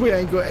 because we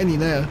ain't got any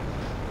now.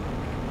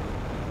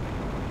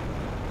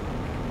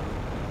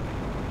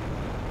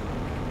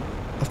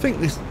 I think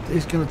this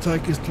is going to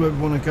take us to where we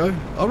want to go.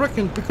 I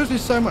reckon because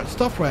there's so much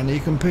stuff around here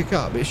you can pick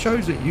up, it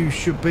shows that you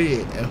should be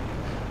here now.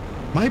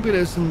 Maybe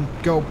there's some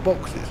gold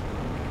boxes.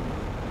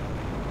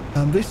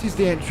 And this is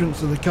the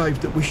entrance of the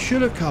cave that we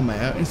should have come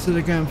out instead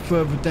of going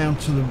further down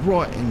to the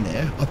right in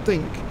there, I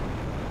think.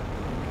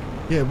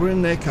 Yeah, we're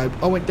in their cave.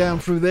 I went down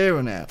through there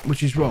and out,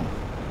 which is wrong.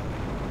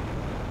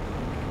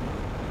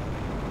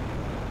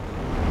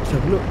 So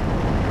look,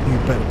 you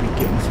better be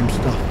getting some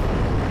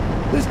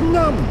stuff. There's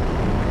none.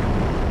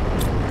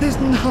 There's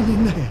none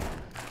in there.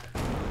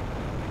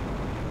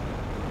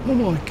 Oh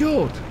my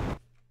god.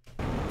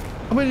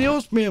 I'm in the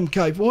osmium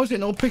cave. Why is it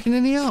not picking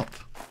any up?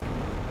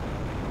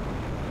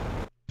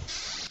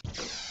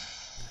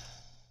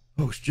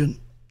 Oxygen.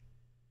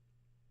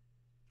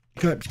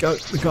 Okay, let's go.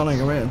 We can't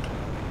hang around.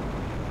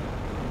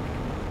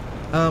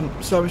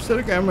 So instead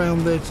of going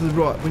around there to the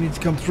right, we need to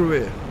come through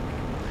here.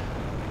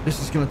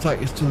 This is going to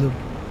take us to the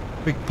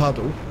big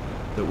puddle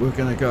that we're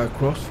going to go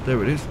across.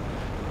 There it is.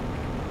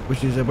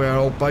 Which is where our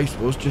old base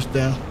was, just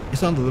down.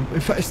 It's under the... In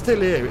fact, it's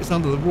still here. It's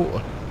under the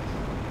water.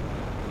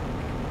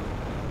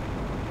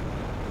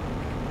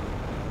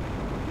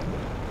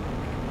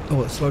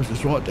 Oh, it slows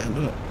us right down,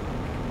 doesn't it?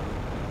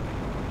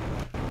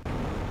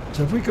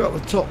 So if we go up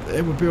the top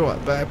there, we'll be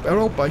alright. But our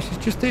old base is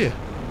just here,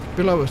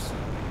 below us,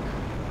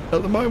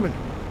 at the moment.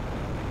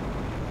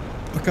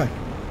 Okay,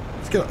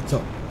 let's get up the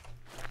top.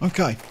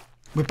 Okay,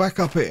 we're back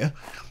up here.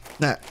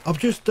 Now, I've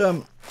just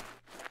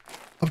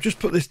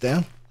put this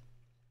down,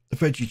 the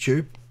veggie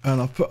tube, and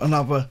I've put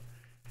another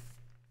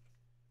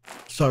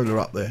solar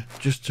up there,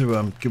 just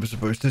to give us a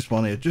boost. This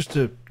one here, just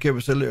to give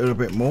us a little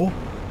bit more.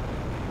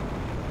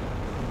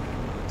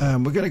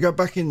 We're going to go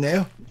back in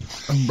there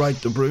and raid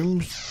the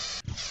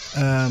rooms.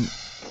 And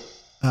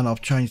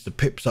I've changed the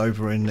pips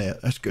over in there.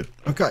 That's good.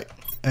 Okay,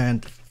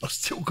 and I've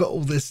still got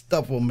all this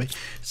stuff on me,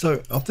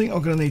 so I think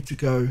I'm going to need to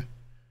go.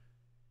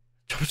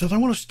 I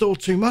don't want to store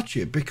too much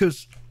here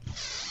because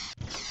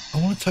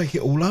I want to take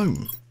it all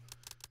home.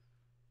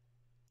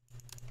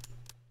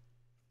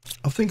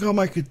 I think I'll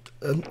make a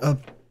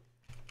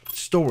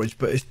storage,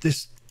 but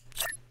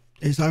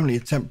it's only a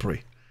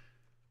temporary.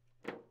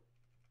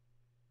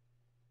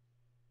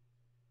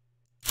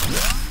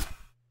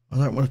 I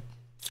don't want to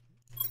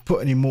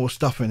put any more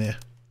stuff in here.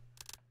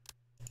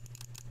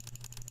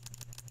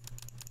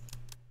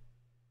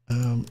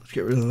 Let's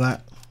get rid of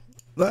that.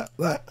 That.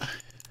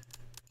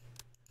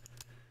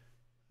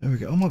 There we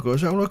go. Oh my god,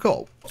 is that all I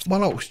got?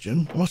 One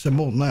oxygen? I must have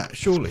more than that,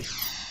 surely.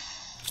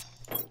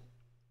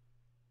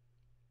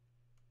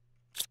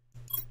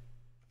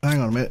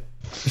 Hang on a minute.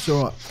 It's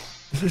alright.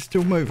 Is this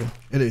still moving?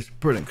 It is.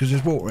 Brilliant, because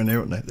there's water in there,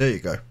 isn't there? There you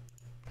go.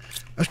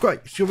 That's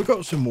great. So we've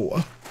got some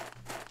water.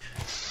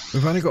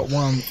 We've only got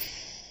one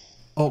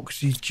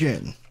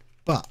oxygen,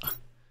 but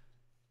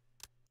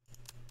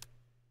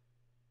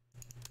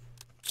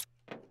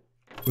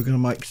we're going to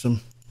make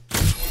some.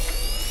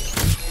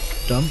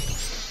 Done.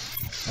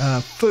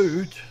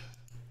 Food.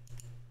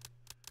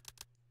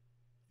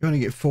 You only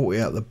get 40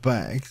 out of the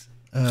bags.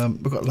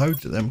 We've got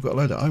loads of them. We've got a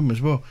load at home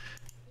as well.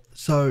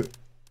 So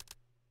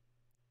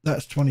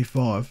that's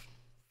 25,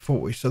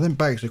 40. So them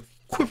bags are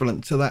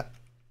equivalent to that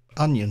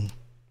onion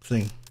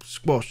thing,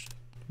 squash,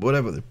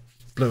 whatever the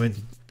blowing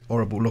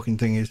horrible looking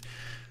thing is.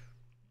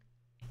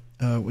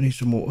 We need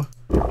some water.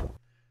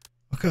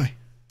 Okay.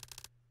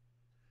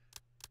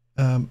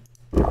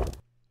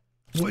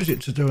 What is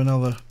it to do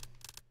another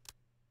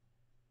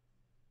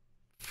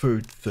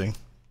food thing?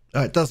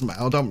 It doesn't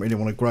matter. I don't really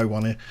want to grow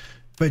one here.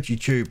 Veggie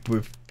tube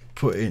we've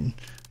put in.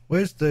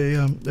 Where's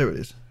the there it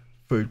is.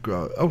 Food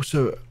grower. Oh,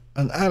 so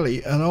an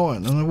alley, an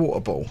iron, and a water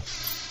bottle.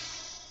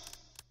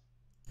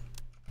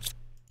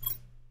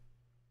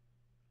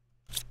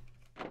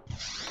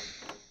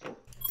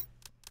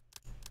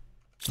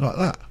 Like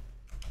that.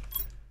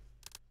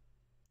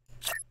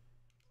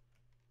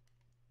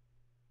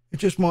 It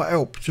just might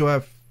help to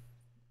have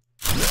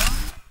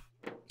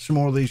some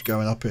more of these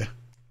going up here.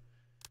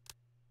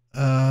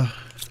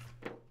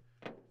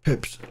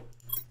 Pips.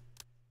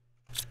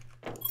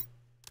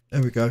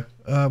 There we go.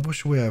 What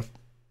should we have?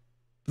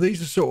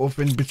 These are sort of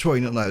in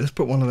between, aren't they? Let's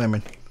put one of them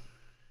in.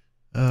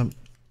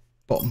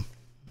 Bottom.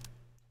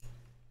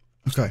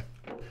 Okay.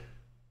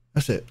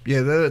 That's it.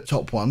 Yeah, they're the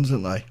top ones,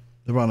 aren't they?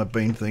 The runner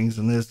bean things,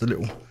 and there's the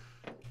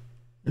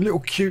little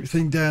cute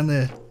thing down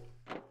there.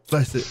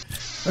 Bless it.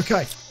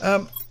 Okay.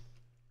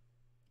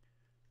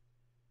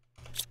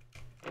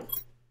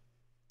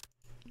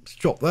 Let's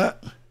drop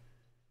that.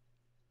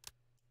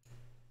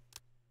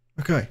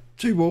 Okay,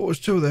 2 waters,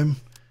 2 of them.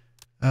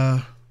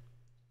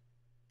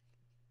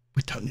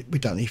 We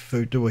don't need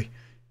food, do we?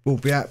 We'll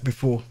be out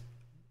before,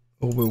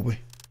 or will we?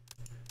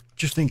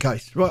 Just in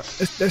case. Right,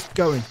 let's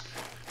go in.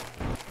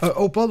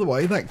 Oh, by the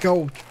way, that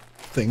gold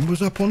thing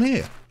was up on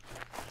here.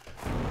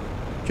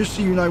 Just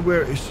so you know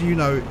where it is, so you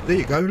know. There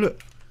you go.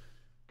 Look.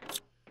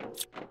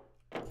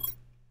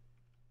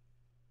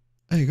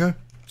 There you go.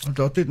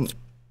 I didn't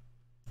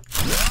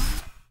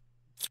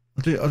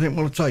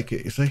want to take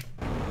it. You see,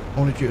 I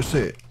wanted you to see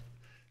it.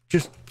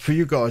 Just for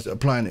you guys that are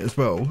playing it as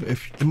well.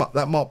 If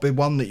that might be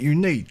one that you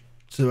need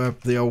to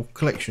have the old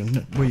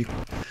collection where you,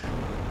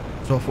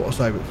 so I thought I'd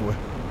save it for you.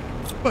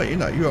 But you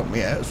know, you helped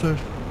me out, so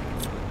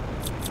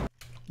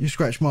you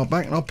scratch my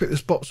back and I'll pick the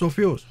spots off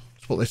yours.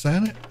 That's what they're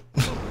saying, it.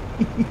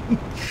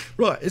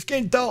 Right, it's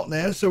getting dark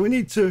now, so we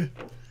need to.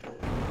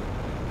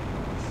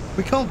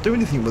 We can't do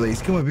anything with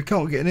these, can we? We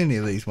can't get in any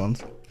of these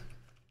ones.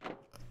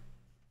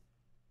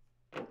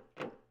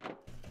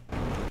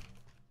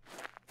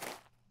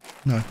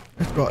 No,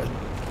 that's right.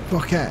 If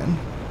I can,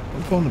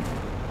 I'll find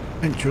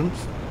the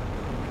entrance.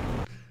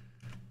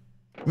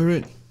 We're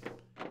in.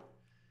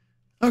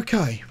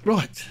 Okay,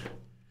 right.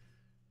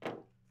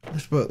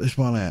 Let's work this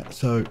one out.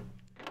 So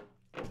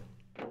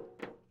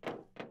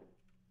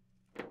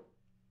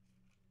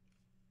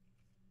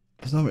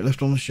there's nothing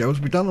left on the shelves.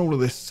 We've done all of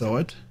this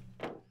side.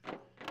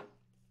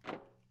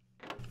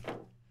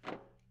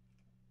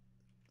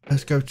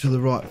 Let's go to the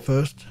right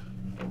first.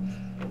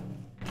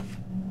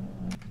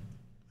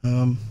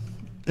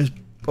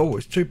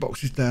 There's 2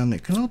 boxes down there.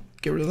 Can I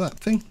get rid of that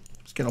thing?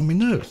 It's getting on my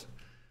nerves.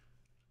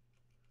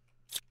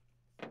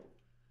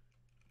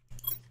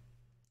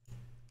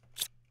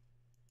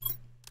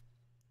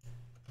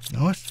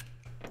 Nice.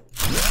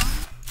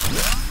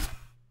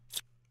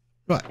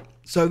 Right,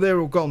 so they're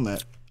all gone there,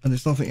 and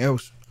there's nothing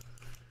else.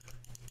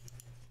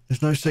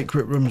 There's no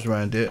secret rooms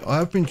around here. I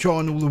have been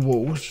trying all the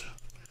walls,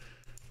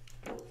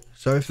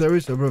 so if there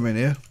is a room in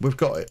here, we've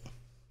got it.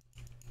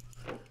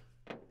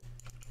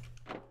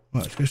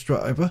 Right, let's go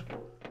straight over.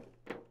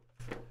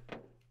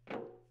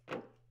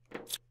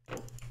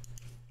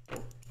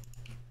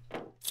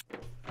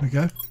 There we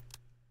go.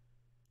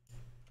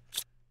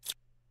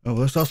 Oh,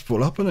 that's us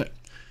full up, isn't it?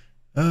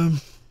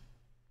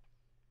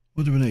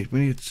 What do we need? We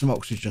need some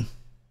oxygen.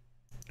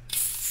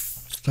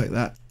 Let's take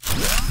that.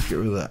 Let's get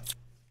rid of that.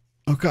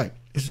 Okay,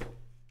 it's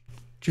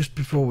just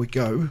before we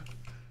go.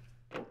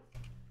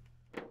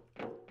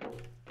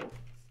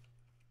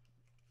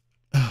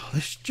 Oh,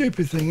 this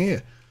stupid thing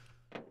here.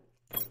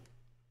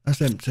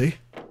 That's empty.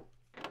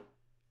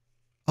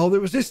 Oh, there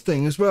was this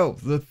thing as well.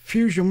 The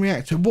fusion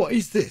reactor. What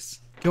is this?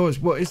 Guys,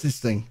 what is this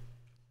thing?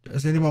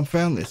 Has anyone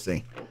found this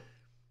thing?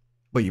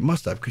 Well, you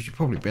must have, because you've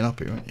probably been up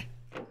here, haven't you?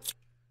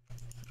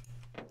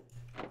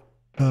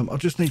 I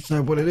just need to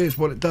know what it is,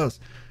 what it does.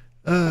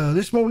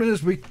 This morning,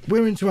 as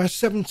we're into our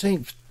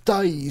 17th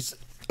days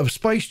of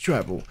space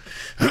travel.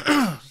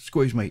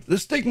 Squeeze me. The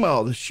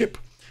Stigma, the ship,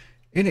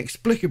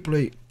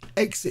 inexplicably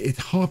exited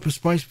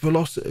hyperspace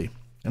velocity.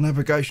 The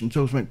navigation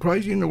tools went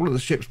crazy, and all of the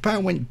ship's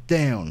power went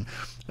down,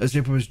 as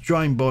if it was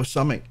drained by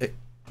some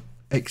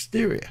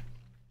exterior.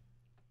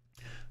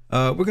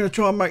 We're going to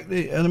try and make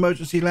an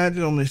emergency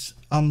landing on this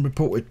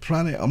unreported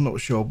planet. I'm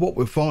not sure what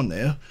we'll find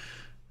there.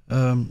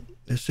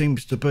 There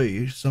seems to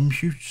be some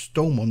huge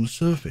storm on the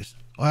surface.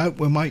 I hope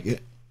we'll make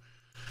it.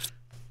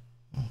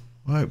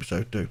 I hope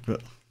so too,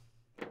 but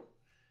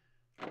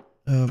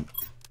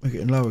we're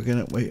getting low again,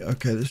 aren't we?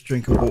 Okay, let's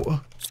drink of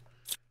water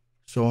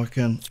so I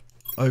can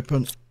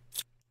open.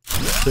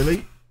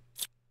 Silly.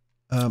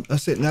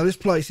 That's it. Now this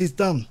place is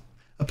done.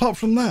 Apart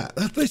from that,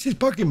 this is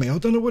bugging me. I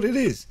don't know what it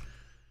is.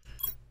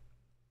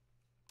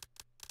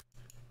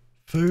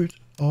 Food,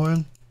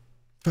 iron,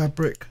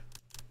 fabric.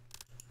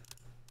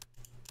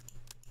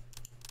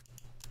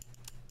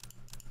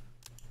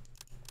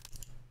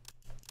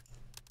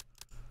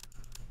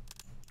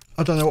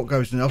 I don't know what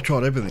goes in. I've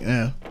tried everything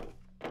now.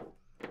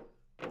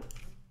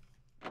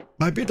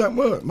 Maybe it don't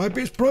work.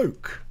 Maybe it's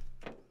broke.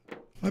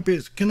 Maybe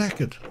it's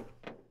knackered.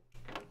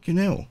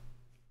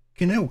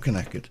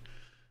 Knackered.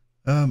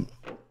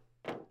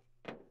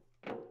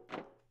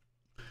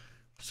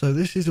 So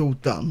this is all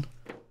done.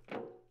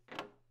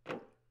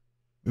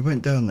 We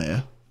went down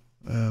there.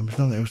 There's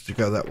nothing else to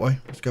go that way.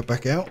 Let's go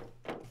back out.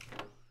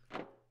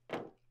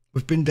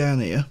 We've been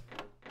down here.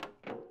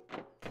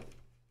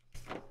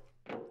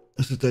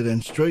 That's a dead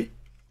end street.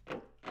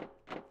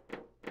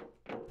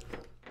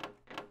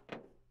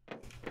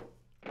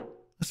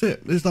 That's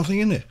it. There's nothing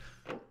in there.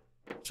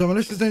 So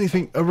unless there's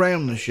anything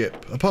around the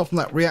ship, apart from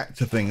that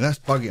reactor thing, that's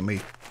bugging me.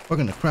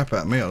 Bugging the crap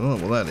out of me. I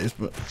don't know what that is,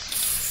 but...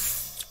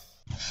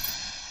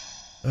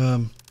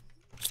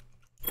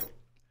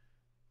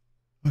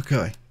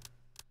 Okay.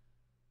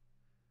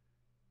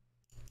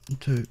 1,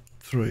 2,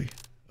 3.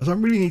 I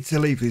don't really need to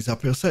leave these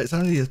up here. I say it's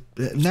only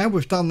now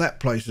we've done that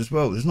place as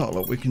well. There's not a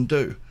lot we can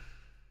do.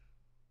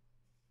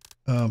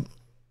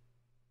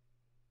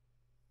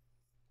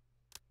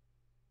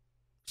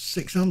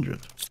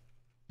 600.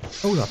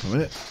 Hold up a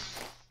minute.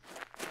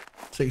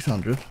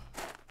 600.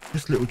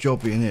 This little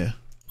jobby in here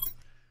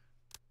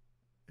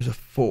is a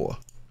 4.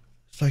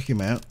 Let's take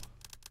him out.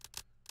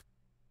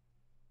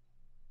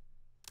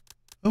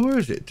 Oh, where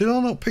is it? Did I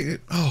not pick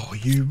it? Oh,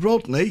 you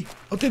Rodney.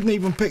 I didn't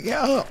even pick it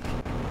up.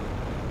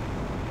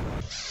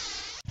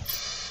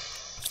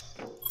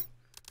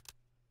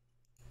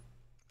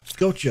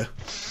 Gotcha.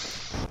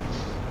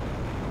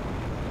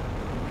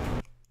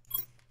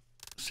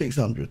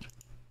 600.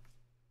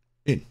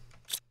 In.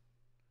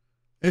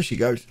 There she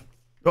goes.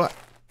 Right.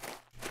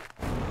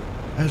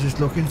 How's this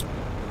looking?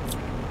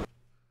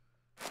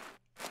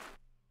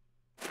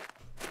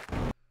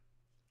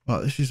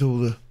 Right, this is all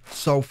the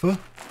sulfur.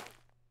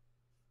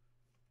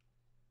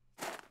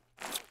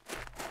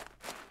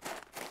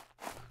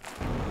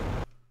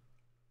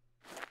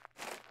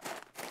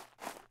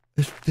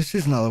 This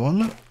is another one,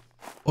 look.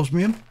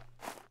 Osmium.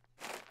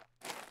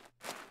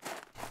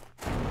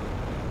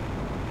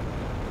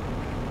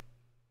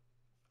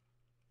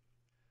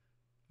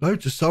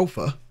 Loads of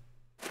sulfur.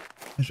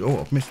 Oh,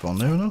 I've missed one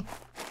there, haven't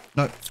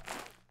I? No.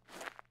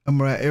 And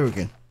we're out here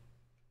again.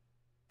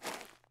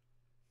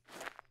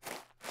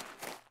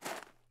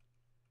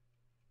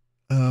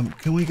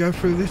 Can we go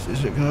through this?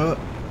 Is it going to hurt?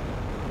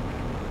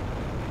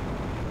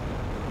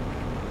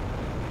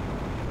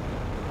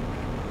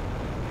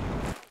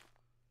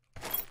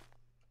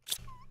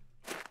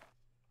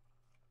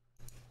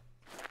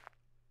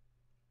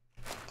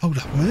 Hold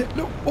up a minute.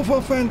 Look what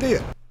I found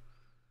here.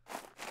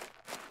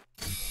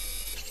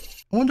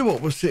 I wonder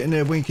what was sitting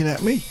there winking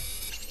at me.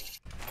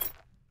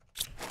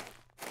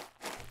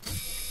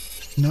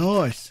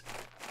 Nice.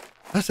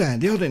 That's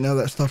handy. I didn't know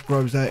that stuff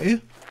grows out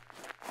here.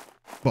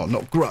 Well,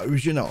 not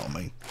grows, you know what I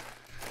mean.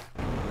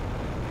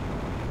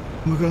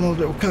 And we've got another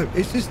little cave.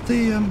 Is this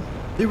the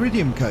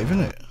iridium cave, isn't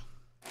it?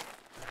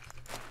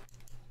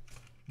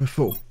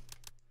 Before.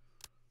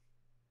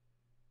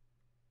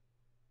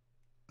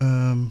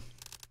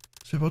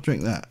 So if I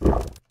drink that.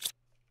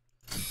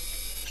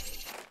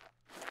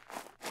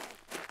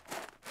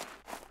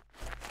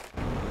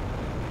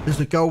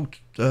 There's a gold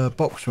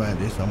box around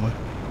here somewhere.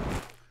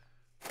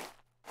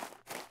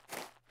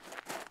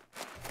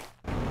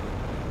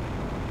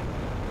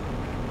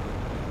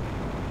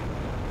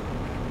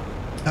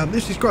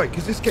 This is great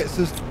because this gets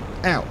us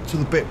out to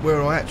the bit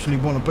where I actually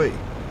want to be,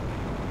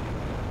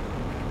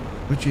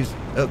 which is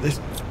at this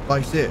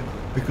base here,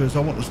 because I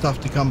want the stuff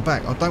to come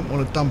back. I don't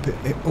want to dump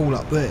it all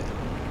up there.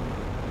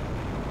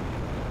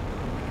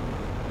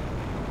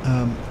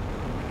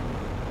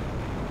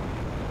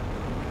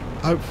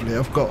 Hopefully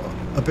I've got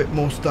a bit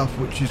more stuff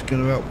which is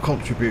going to help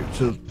contribute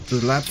to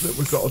the lab that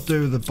we've got to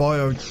do, the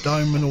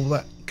biodome and all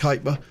that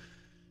caper.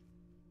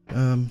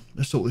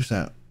 Let's sort this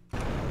out.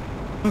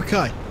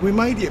 Okay, we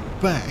made it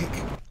back.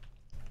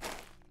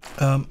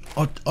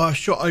 I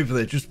shot over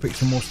there just to pick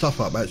some more stuff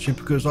up actually,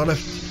 because I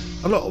left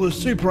a lot of the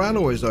super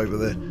alloys over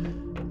there.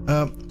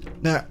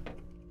 Now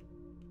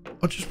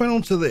I just went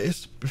on to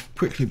this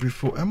quickly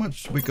before. How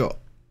much we got?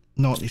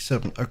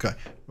 97. Okay,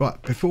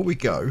 right, before we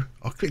go,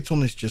 I clicked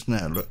on this just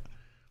now. Look,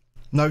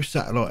 no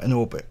satellite in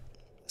orbit,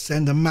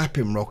 send a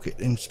mapping rocket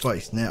in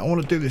space. Now I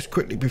want to do this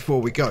quickly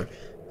before we go.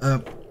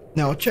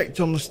 Now I checked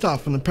on the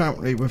stuff and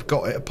apparently we've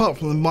got it, apart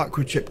from the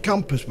microchip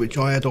compass which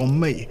I had on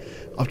me.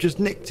 I've just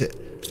nicked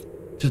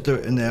it to do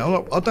it in there.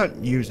 I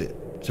don't use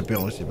it, to be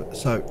honest with you.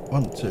 So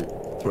 1, 2,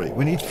 3,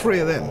 we need 3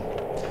 of them.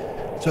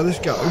 So let's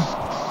go.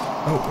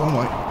 Oh, wrong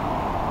way.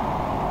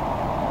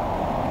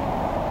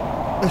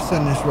 Let's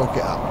send this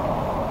rocket up.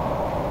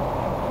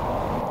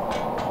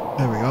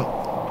 There we go.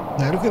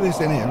 Now look at this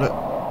in here, look.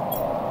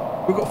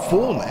 We've got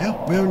 4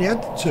 now. We only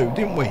had 2,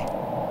 didn't we?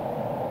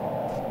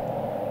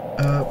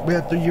 We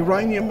had the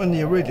uranium and the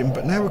iridium,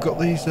 but now we've got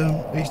these 2.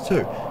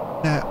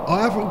 Now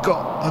I haven't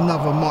got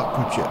another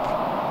microchip.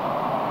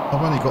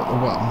 I've only got the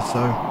 1, so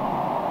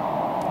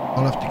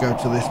I'll have to go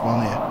to this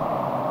one here.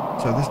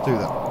 So let's do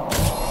that.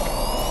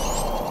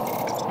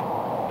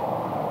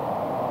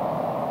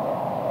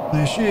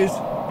 There she is.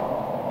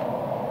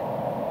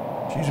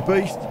 She's a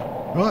beast.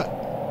 Right.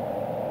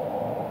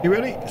 You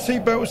ready?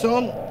 Seatbelts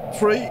on.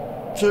 3,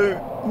 2,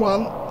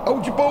 1.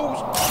 Hold your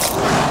balls.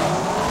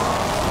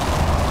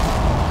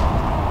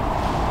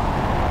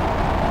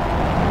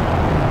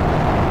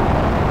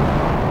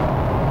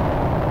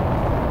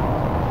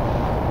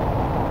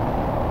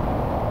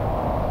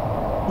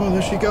 Well,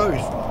 there she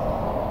goes.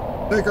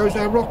 There goes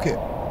our rocket.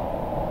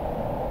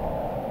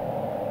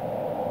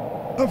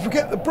 Don't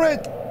forget the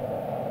bread.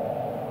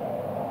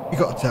 You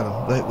got to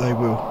tell them. They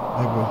will.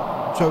 They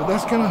will. So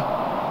that's gonna.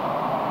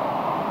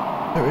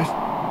 There it is.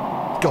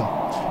 It's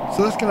gone.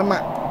 So that's gonna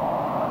map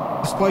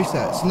the space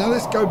out. So now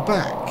let's go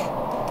back,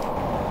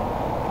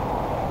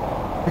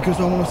 because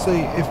I want to see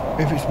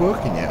if it's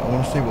working yet. I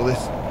want to see what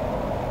this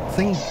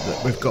thing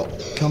that we've got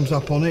comes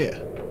up on here.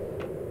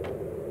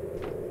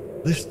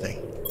 This thing.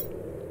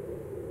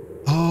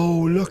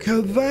 Oh, look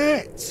at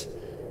that!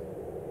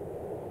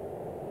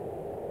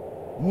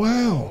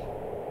 Wow.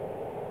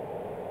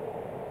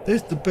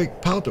 There's the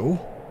big puddle.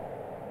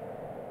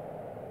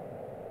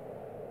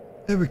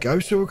 There we go.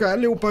 So we've got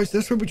a little base.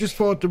 That's where we just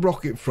fired the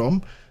rocket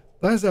from.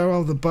 That's our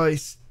other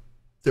base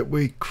that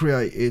we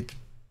created.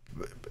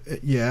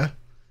 Yeah.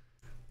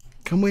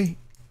 Can we?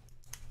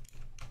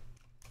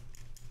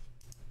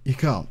 You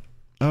can't.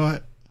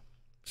 Alright.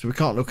 So we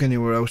can't look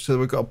anywhere else. So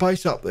we've got a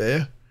base up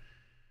there.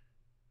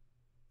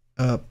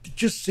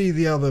 Just see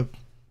the other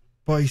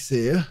base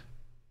here.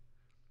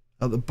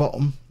 At the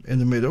bottom, in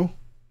the middle.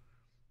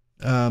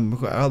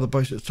 We've got our other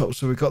base at the top.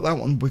 So we've got that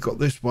one. We've got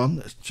this one.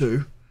 That's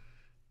 2.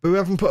 But we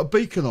haven't put a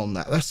beacon on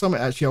that. That's something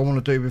actually I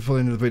want to do before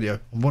the end of the video.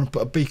 I want to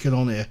put a beacon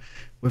on here.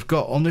 We've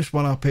got on this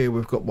one up here,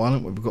 we've got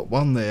one. We've got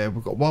one there.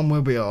 We've got one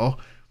where we are.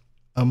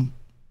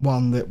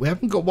 one that we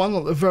haven't got one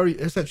at the very.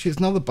 It's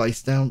another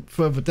base down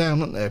further down,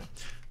 isn't there?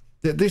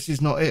 This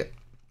is not it.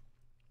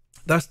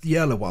 That's the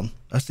yellow one.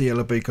 That's the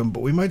yellow beacon.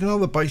 But we made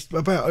another base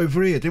about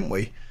over here, didn't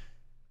we?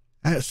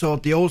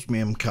 Outside the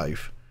osmium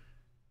cave.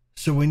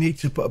 So we need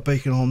to put a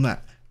beacon on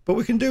that. But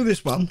we can do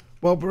this one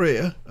while we're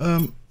here.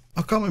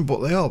 I can't remember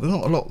what they are. They're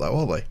not a lot though,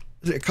 are they?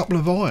 Is it a couple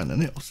of iron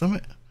in it or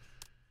something?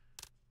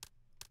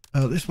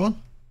 This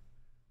one.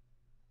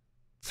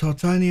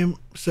 Titanium,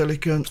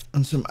 silicon,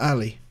 and some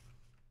alley.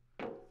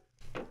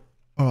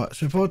 Alright,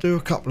 so if I do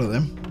a couple of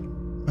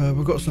them,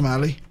 we've got some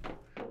alley.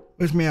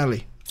 Where's my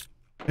alley?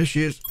 Here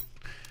she is.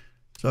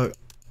 So,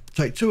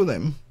 take 2 of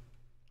them.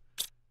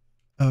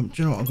 Do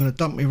you know what? I'm going to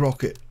dump my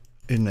rocket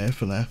in there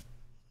for now,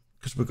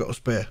 because we've got a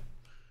spare.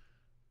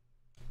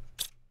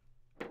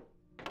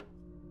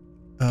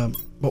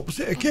 What was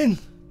it again?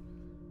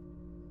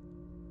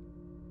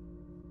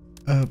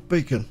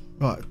 Beacon.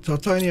 Right,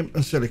 titanium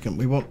and silicon.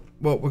 We want,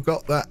 well, we've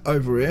got that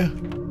over here.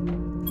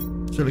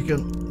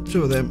 Silicon,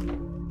 2 of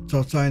them.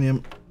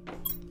 Titanium,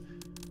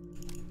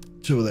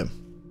 2 of them.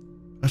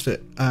 That's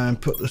it. And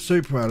put the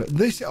super outlet.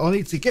 This I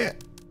need to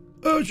get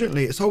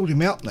urgently. It's holding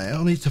me up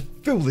now. I need to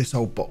fill this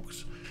whole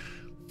box.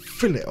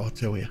 Fill it, I'll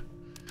tell you.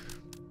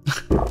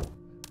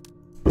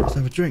 Let's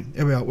have a drink.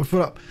 Here we are. We're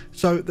full up.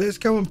 So let's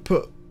go and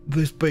put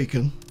this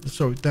beacon.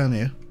 Sorry, down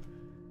here.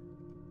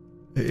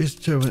 It is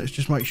 2 minutes.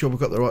 Just make sure we've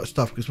got the right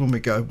stuff, because when we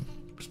go,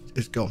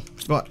 it's gone.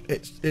 Right,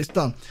 it's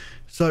done.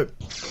 So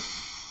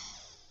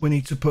we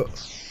need to put.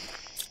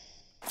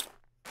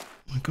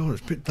 Oh my God,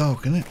 it's a bit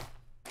dark, isn't it?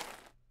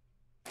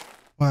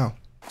 Wow.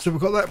 So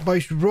we've got that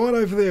base right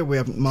over there. We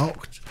haven't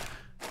marked.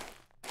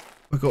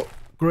 We've got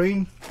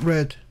green,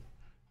 red,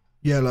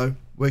 yellow.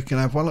 We can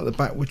have one at the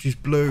back which is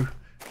blue,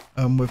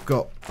 and we've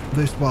got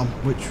this one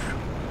which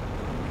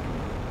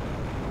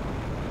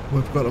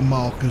we've got a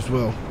mark as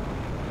well.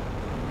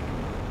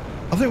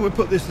 I think we'll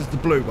put this as the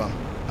blue one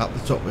up the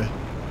top here.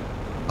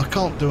 I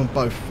can't do them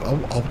both. I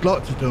would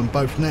like to do them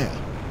both now,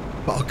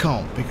 but I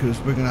can't, because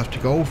we're going to have to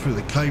go all through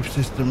the cave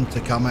system to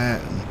come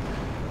out, and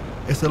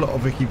it's a lot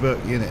of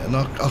Vicky-Verky in it, and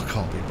I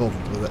can't be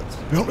bothered with that,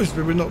 to be honest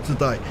with you, not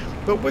today.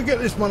 But we'll get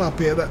this one up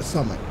here, that's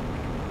something.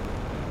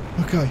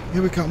 Okay,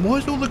 here we come. Why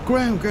is all the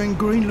ground going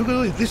green? Look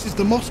at this. This is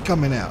the moss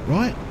coming out,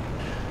 right?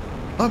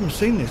 I haven't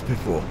seen this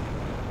before.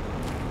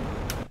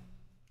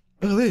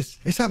 Look at this.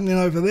 It's happening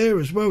over there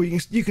as well.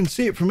 You can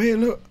see it from here,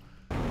 look.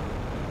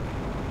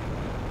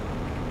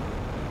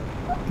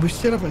 We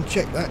still haven't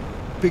checked that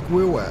big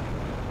wheel out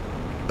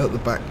at the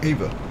back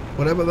either.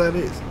 Whatever that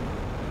is.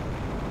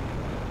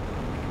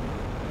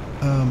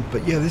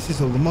 But yeah, this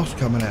is all the moss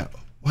coming out.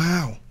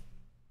 Wow.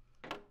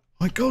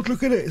 My God,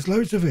 look at it. There's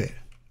loads of it.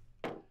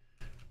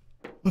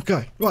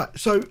 Okay, right.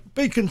 So,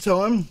 beacon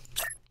time.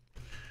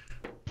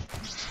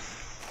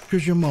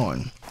 Because you're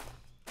mine.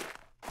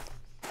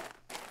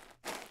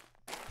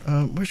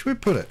 Where should we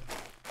put it?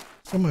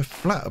 Somewhere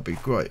flat would be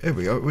great. Here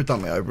we go. We've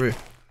done it over here.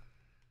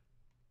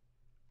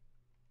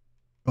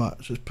 Right,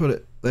 so let's put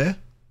it there.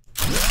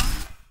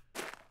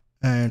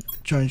 And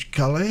change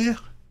colour here.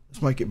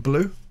 Let's make it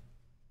blue.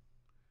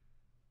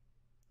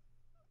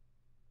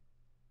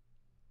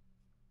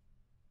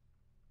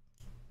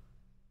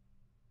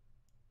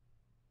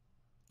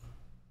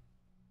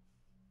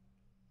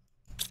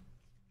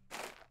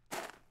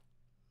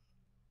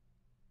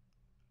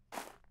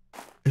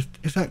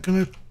 Is that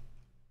going to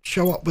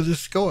show up with the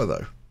sky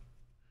though?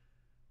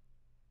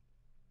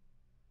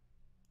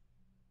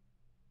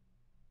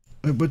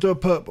 We'll do a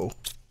purple.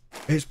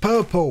 It's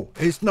purple.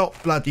 It's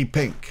not bloody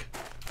pink.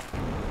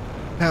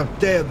 How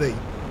dare thee?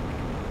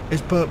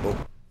 It's purple.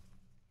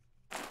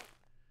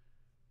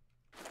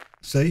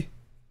 See?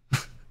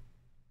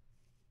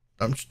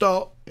 Don't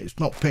start. It's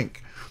not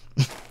pink.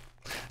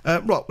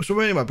 Right, so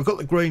anyway, we've got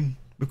the green.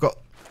 We've got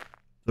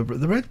the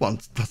red one.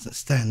 Doesn't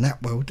stand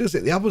that well, does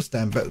it? The others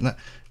stand better than that.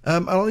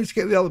 And I need to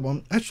get the other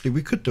one. Actually,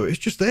 we could do it. It's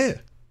just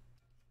there.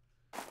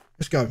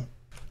 Let's go.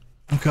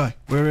 Okay,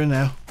 we're in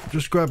now.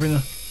 Just grabbing a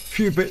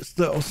few bits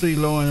that I'll see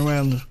lying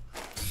around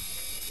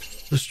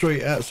the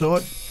street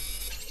outside.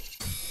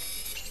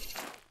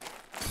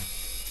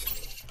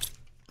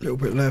 A little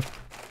bit left.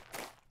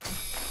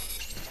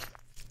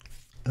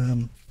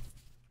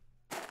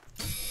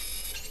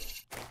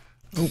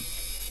 Oh,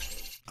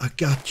 I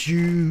got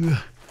you.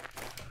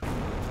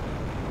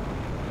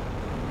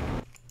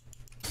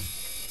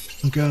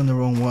 I'm going the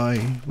wrong way.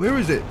 Where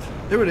is it?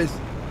 There it is.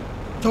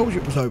 Told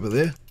you it was over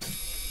there.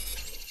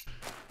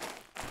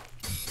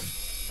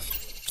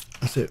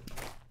 That's it.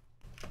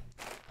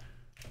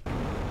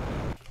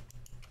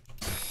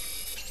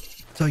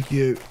 Take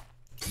you.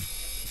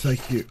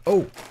 Take you.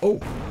 Oh, oh.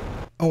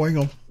 Oh, hang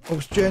on.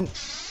 Oxygen.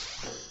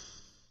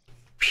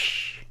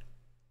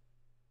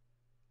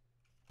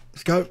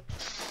 Let's go.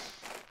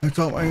 No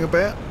time to hang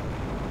about.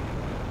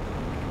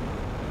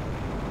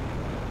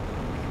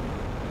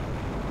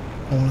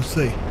 I want to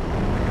see.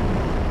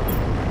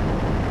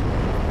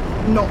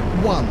 Not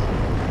one.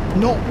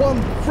 Not one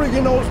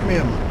friggin'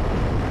 osmium.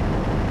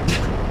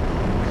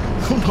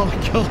 Oh my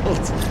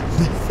God.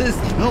 There's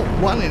not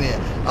one in here.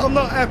 I'm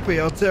not happy,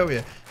 I'll tell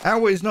you.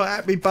 Howie's not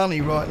happy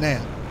bunny right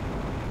now.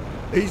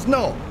 He's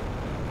not.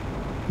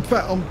 In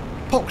fact, I'm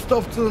poxed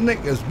off to the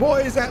knickers.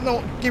 Why is that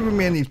not giving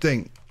me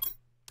anything?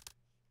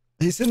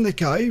 It's in the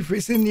cave.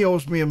 It's in the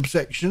osmium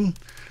section.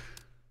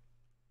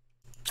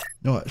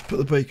 All right, let's put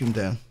the beacon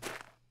down.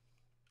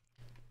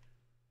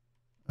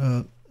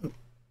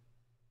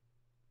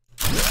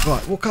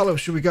 Right, what colour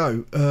should we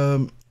go?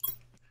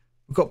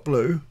 We've got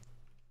blue.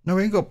 No,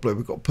 we ain't got blue.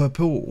 We've got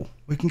purple.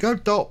 We can go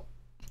dark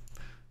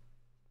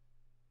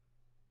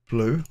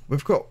blue.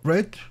 We've got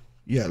red,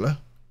 yellow,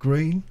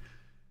 green,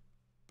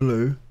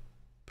 blue,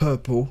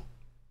 purple.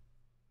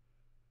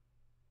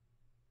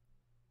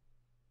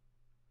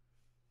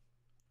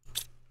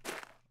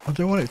 I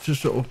don't want it to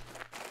sort of...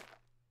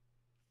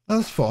 Oh,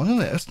 that's fine,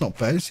 isn't it? That's not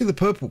bad. You see the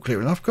purple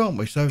clear enough, can't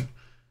we? So,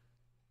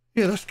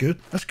 yeah, that's good.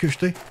 That's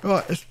cushy.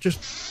 Right, let's just...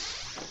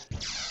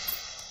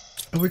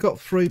 Have we got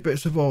 3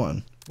 bits of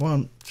iron?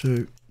 1,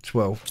 2,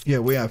 12. Yeah,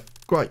 we have.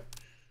 Great.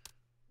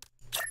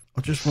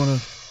 I just want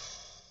to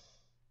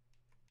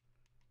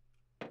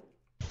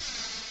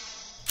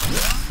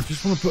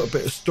put a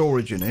bit of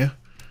storage in here.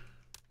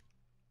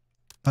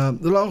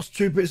 The last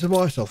 2 bits of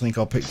ice I think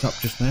I picked up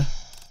just now.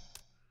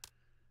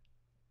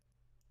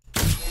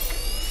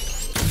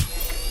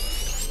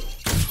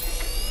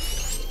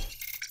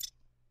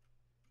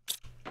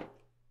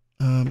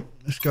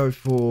 Let's go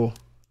for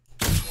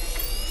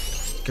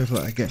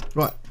that again.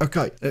 Right,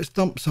 okay, let's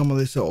dump some of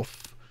this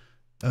off.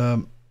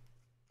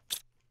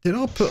 Did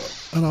I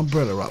put an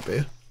umbrella up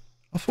here?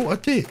 I thought I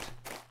did.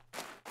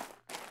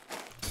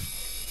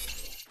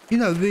 You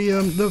know,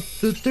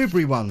 the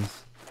debris ones.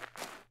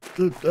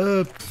 The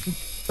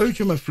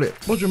flip,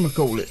 what do you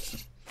call it?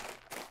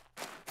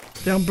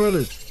 The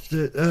umbrellas.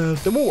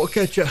 The water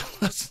catcher.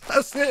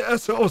 That's it,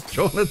 that's what I was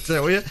trying to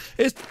tell you.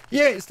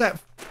 It's that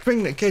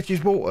thing that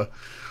catches water.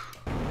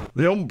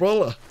 The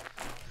umbrella.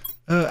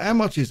 How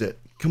much is it?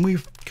 Can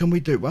we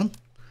do one?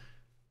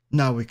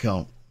 No, we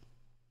can't.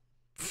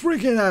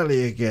 Friggin'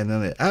 Ali again,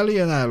 isn't it? Ali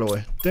and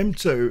Alloy. Them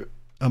two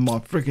are my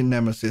friggin'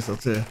 nemesis, I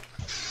tell you.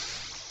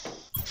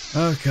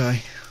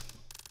 Okay.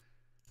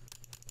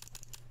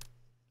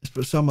 Let's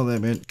put some of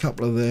them in, a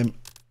couple of them.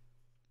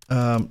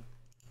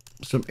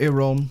 Some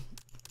Iron,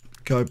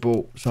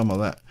 cobalt, some of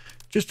that.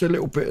 Just a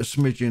little bit of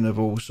smidgen of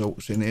all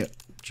sorts in here,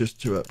 just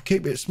to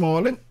keep it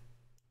smiling.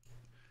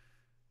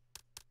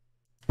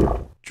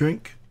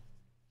 Drink.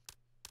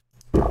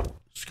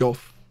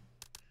 Scoff.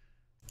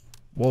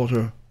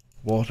 Water.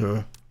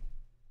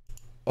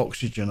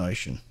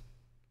 Oxygenation.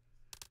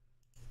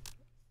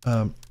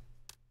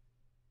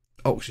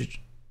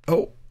 Oxygen.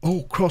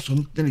 Oh, cross, I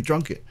nearly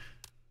drunk it.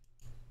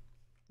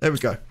 There we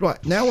go.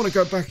 Right, now I want to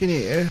go back in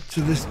here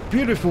to this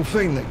beautiful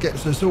thing that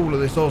gets us all of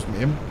this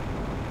osmium.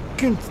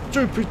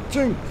 Stupid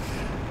thing.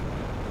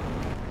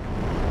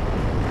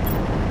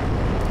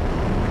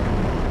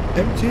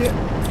 Empty it.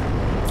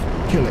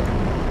 Kill it.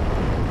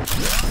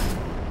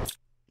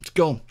 It's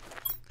gone.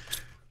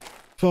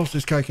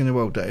 Fastest cake in the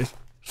world, that is.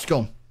 It's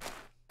gone.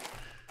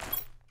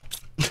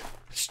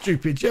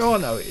 Stupid. Yeah, I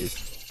know it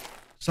is.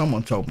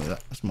 Someone told me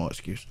that. That's my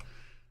excuse.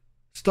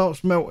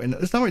 Starts melting.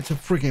 There's no way to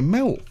frigging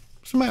melt.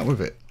 What's the matter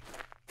with it?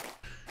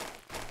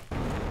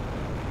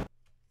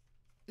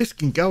 This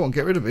can go and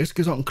get rid of this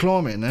because I can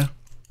climb it now.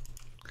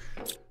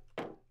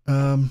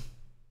 I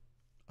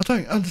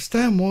don't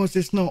understand why is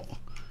this not...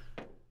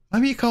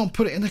 Maybe you can't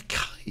put it in a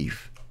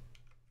cave.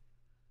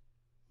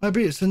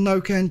 Maybe it's a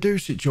no-can-do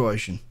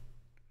situation.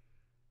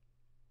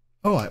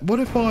 Alright, what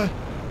if I...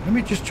 Let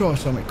me just try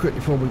something quickly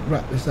before we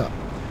wrap this up.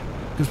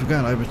 Because we're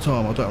going over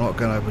time. I don't like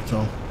going over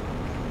time.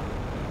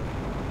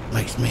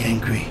 Makes me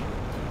angry.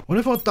 What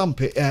if I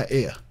dump it out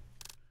here?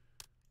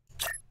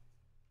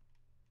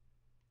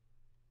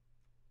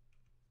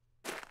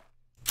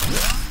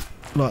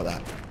 Like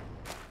that.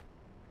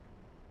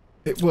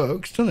 It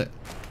works, doesn't it?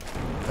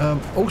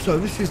 Also,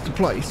 this is the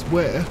place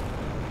where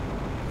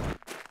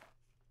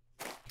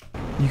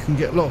you can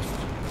get lost.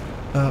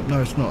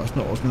 No, it's not. It's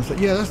not what I was going to say.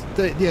 Yeah, that's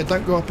the, yeah.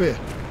 Don't go up here.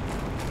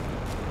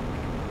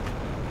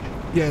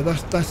 Yeah,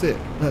 that's it.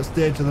 That's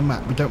the edge of the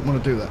map. We don't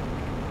want to do that.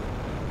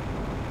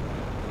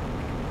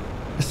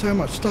 There's so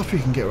much stuff you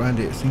can get around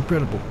here. It's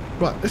incredible.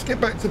 Right, let's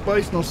get back to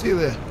base and I'll see you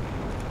there.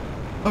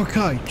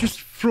 Okay, just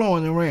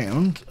flying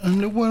around and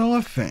look what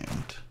I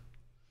found.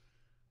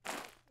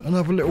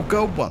 Another little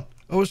gold one.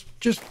 I was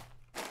just...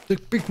 The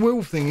big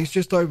wheel thing is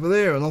just over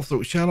there and I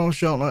thought, shan't I?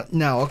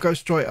 No, I'll go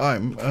straight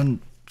home. And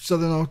so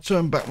then I'll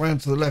turn back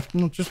round to the left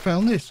and I just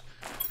found this.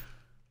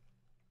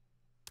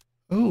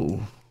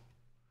 Oh.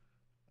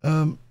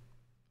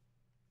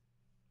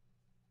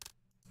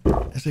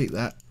 Let's eat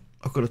that.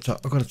 I've got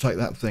to take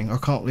that thing. I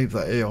can't leave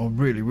that here. I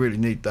really, really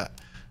need that.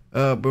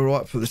 We're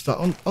right for the start.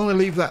 I'm going to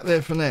leave that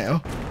there for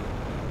now.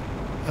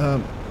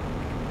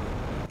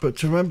 But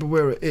to remember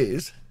where it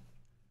is.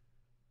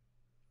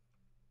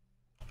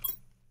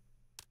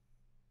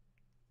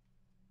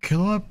 Can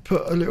I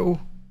put a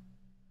little...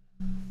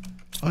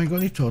 I ain't got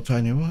any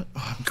titanium. I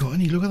haven't got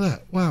any. Look at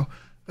that. Wow.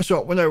 That's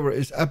right. We know where it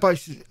is. Our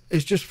base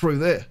is just through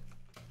there.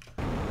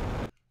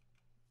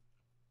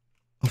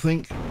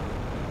 think.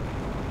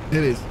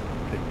 It is.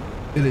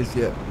 It is,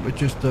 yeah. We're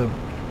just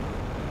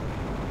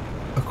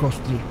across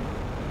the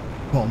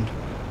pond.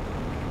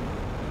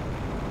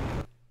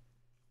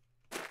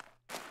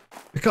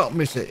 We can't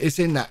miss it. It's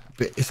in that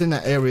bit. It's in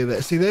that area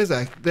there. See, there's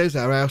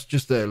our house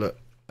just there, look.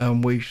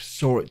 And we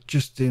saw it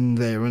just in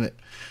there, innit?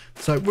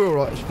 So we're all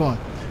right. It's fine.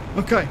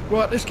 Okay,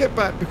 right. Let's get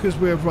back because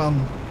we've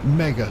run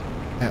mega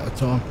out of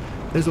time.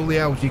 There's all the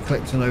algae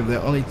collecting over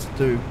there. I need to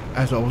do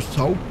as I was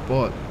told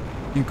by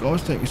you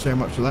guys. Thank you so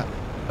much for that.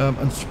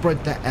 And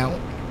spread that out.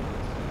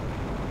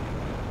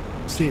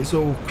 See, it's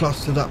all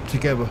clustered up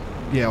together.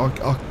 Yeah,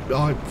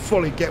 I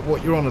fully get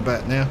what you're on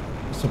about now.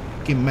 It's a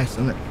fucking mess,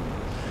 isn't it?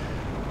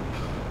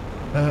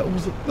 All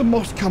the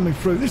moss coming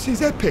through. This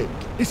is epic.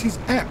 This is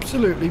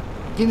absolutely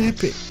fucking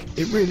epic.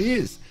 It really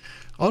is.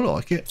 I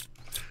like it.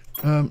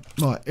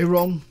 Right,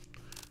 Iran.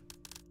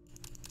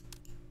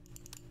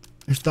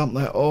 Let's dump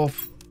that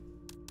off.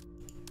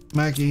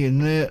 Maggie in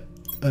there.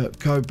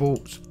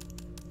 Cobalt.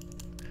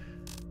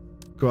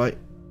 Great.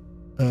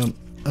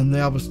 And the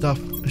other stuff,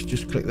 let's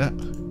just click that.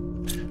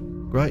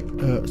 Great.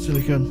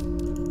 Silicon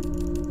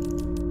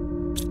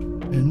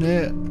in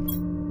there.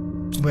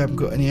 We haven't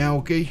got any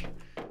algae,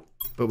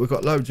 but we've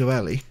got loads of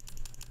algae.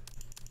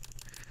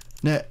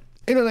 Now,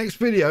 in the next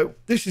video,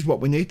 this is what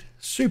we need.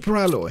 Super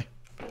alloy.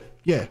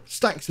 Yeah,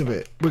 stacks of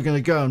it. We're going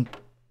to go and...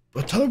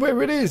 I don't know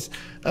where it is,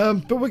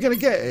 but we're going to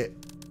get it.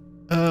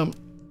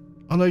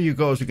 I know you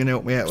guys are going to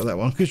help me out with that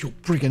one because you're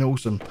freaking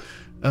awesome.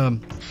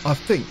 I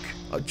think,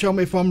 tell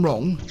me if I'm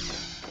wrong,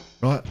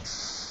 right?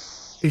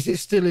 Is it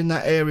still in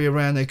that area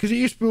around there? Because it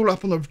used to be all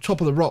up on the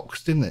top of the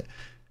rocks, didn't it?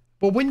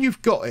 Well, when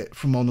you've got it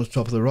from on the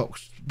top of the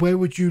rocks, where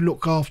would you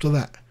look after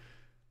that?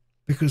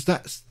 Because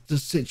that's the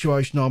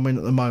situation I'm in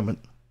at the moment.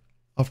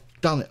 I've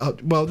done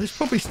it. Well, there's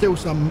probably still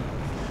some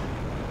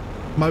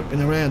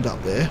moping around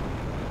up there.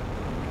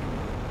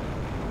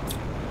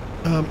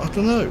 I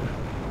don't know.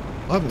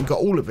 I haven't got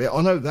all of it.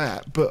 I know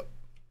that, but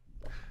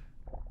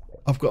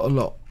I've got a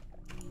lot.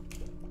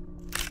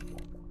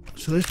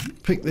 So let's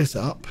pick this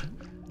up.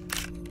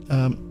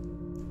 Oh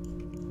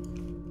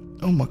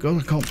my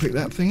god, I can't pick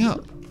that thing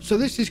up. So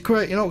this is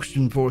creating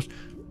oxygen for us.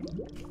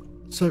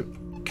 So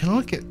can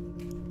I get...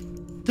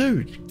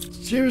 Dude,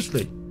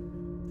 seriously?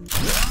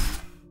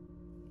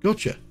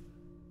 Gotcha.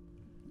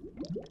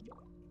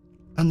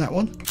 And that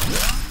one.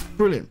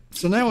 Brilliant.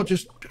 So now I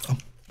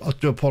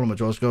do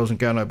apologise, guys, I'm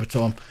going over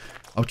time.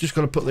 I've just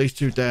got to put these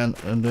two down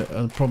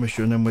and promise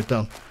you, and then we're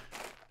done.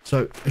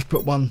 So let's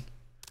put one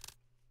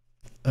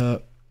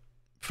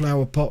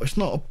flower pot. It's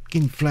not a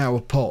fucking flower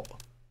pot.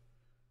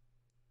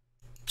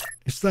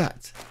 It's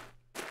that.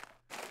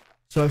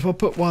 So if I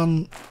put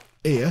one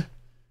here,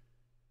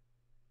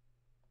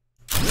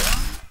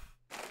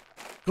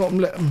 got them,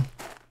 let them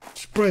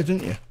spread,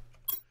 didn't you?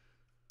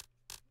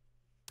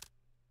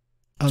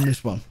 And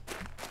this one.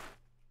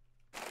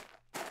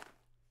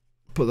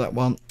 Put that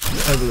one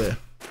over there.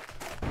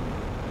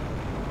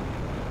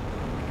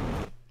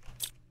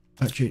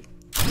 Actually,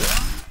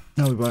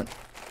 no, we won't.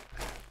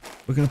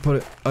 We're going to put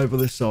it over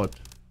this side.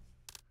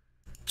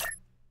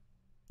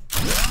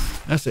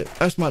 That's it.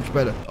 That's much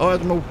better. I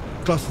had them all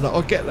clustered up.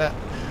 I get that.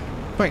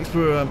 Thanks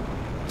for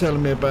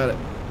telling me about it.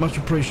 Much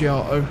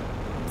appreciato.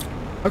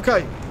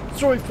 Okay.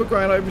 Sorry for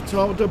going over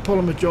time. I do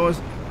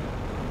apologise.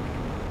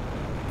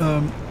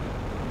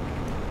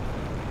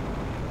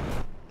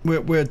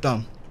 We're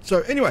done.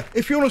 So anyway,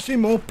 if you want to see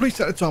more, please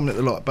take the time and hit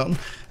the like button.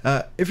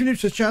 If you're new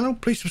to the channel,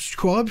 please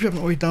subscribe if you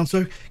haven't already done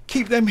so.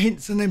 Keep them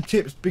hints and them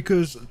tips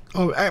because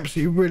I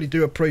absolutely really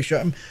do appreciate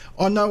them.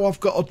 I know I've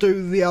got to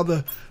do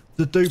the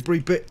debris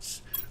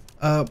bits,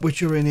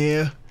 which are in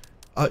here.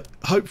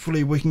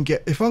 Hopefully we can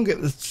get, if I can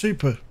get the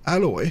super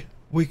alloy,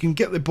 we can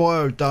get the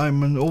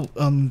biodome and all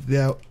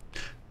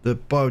the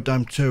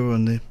biodome 2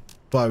 and the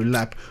bio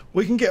lab.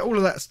 We can get all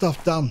of that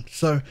stuff done.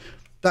 So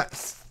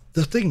that's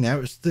the thing now.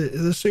 It's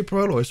the super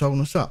alloy is holding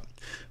us up.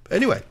 But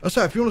anyway, I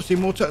say if you want to see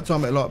more, take the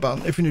time, hit the like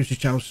button. If you're new to the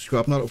channel,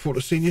 subscribe, and I look forward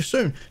to seeing you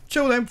soon.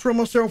 Till then, from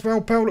myself,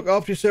 Al Pal, look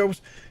after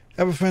yourselves.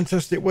 Have a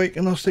fantastic week,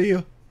 and I'll see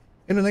you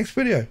in the next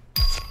video.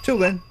 Till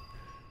then,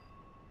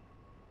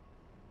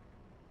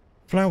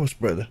 flower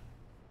spreader.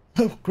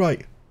 Oh,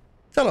 great.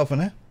 Tell off for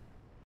now.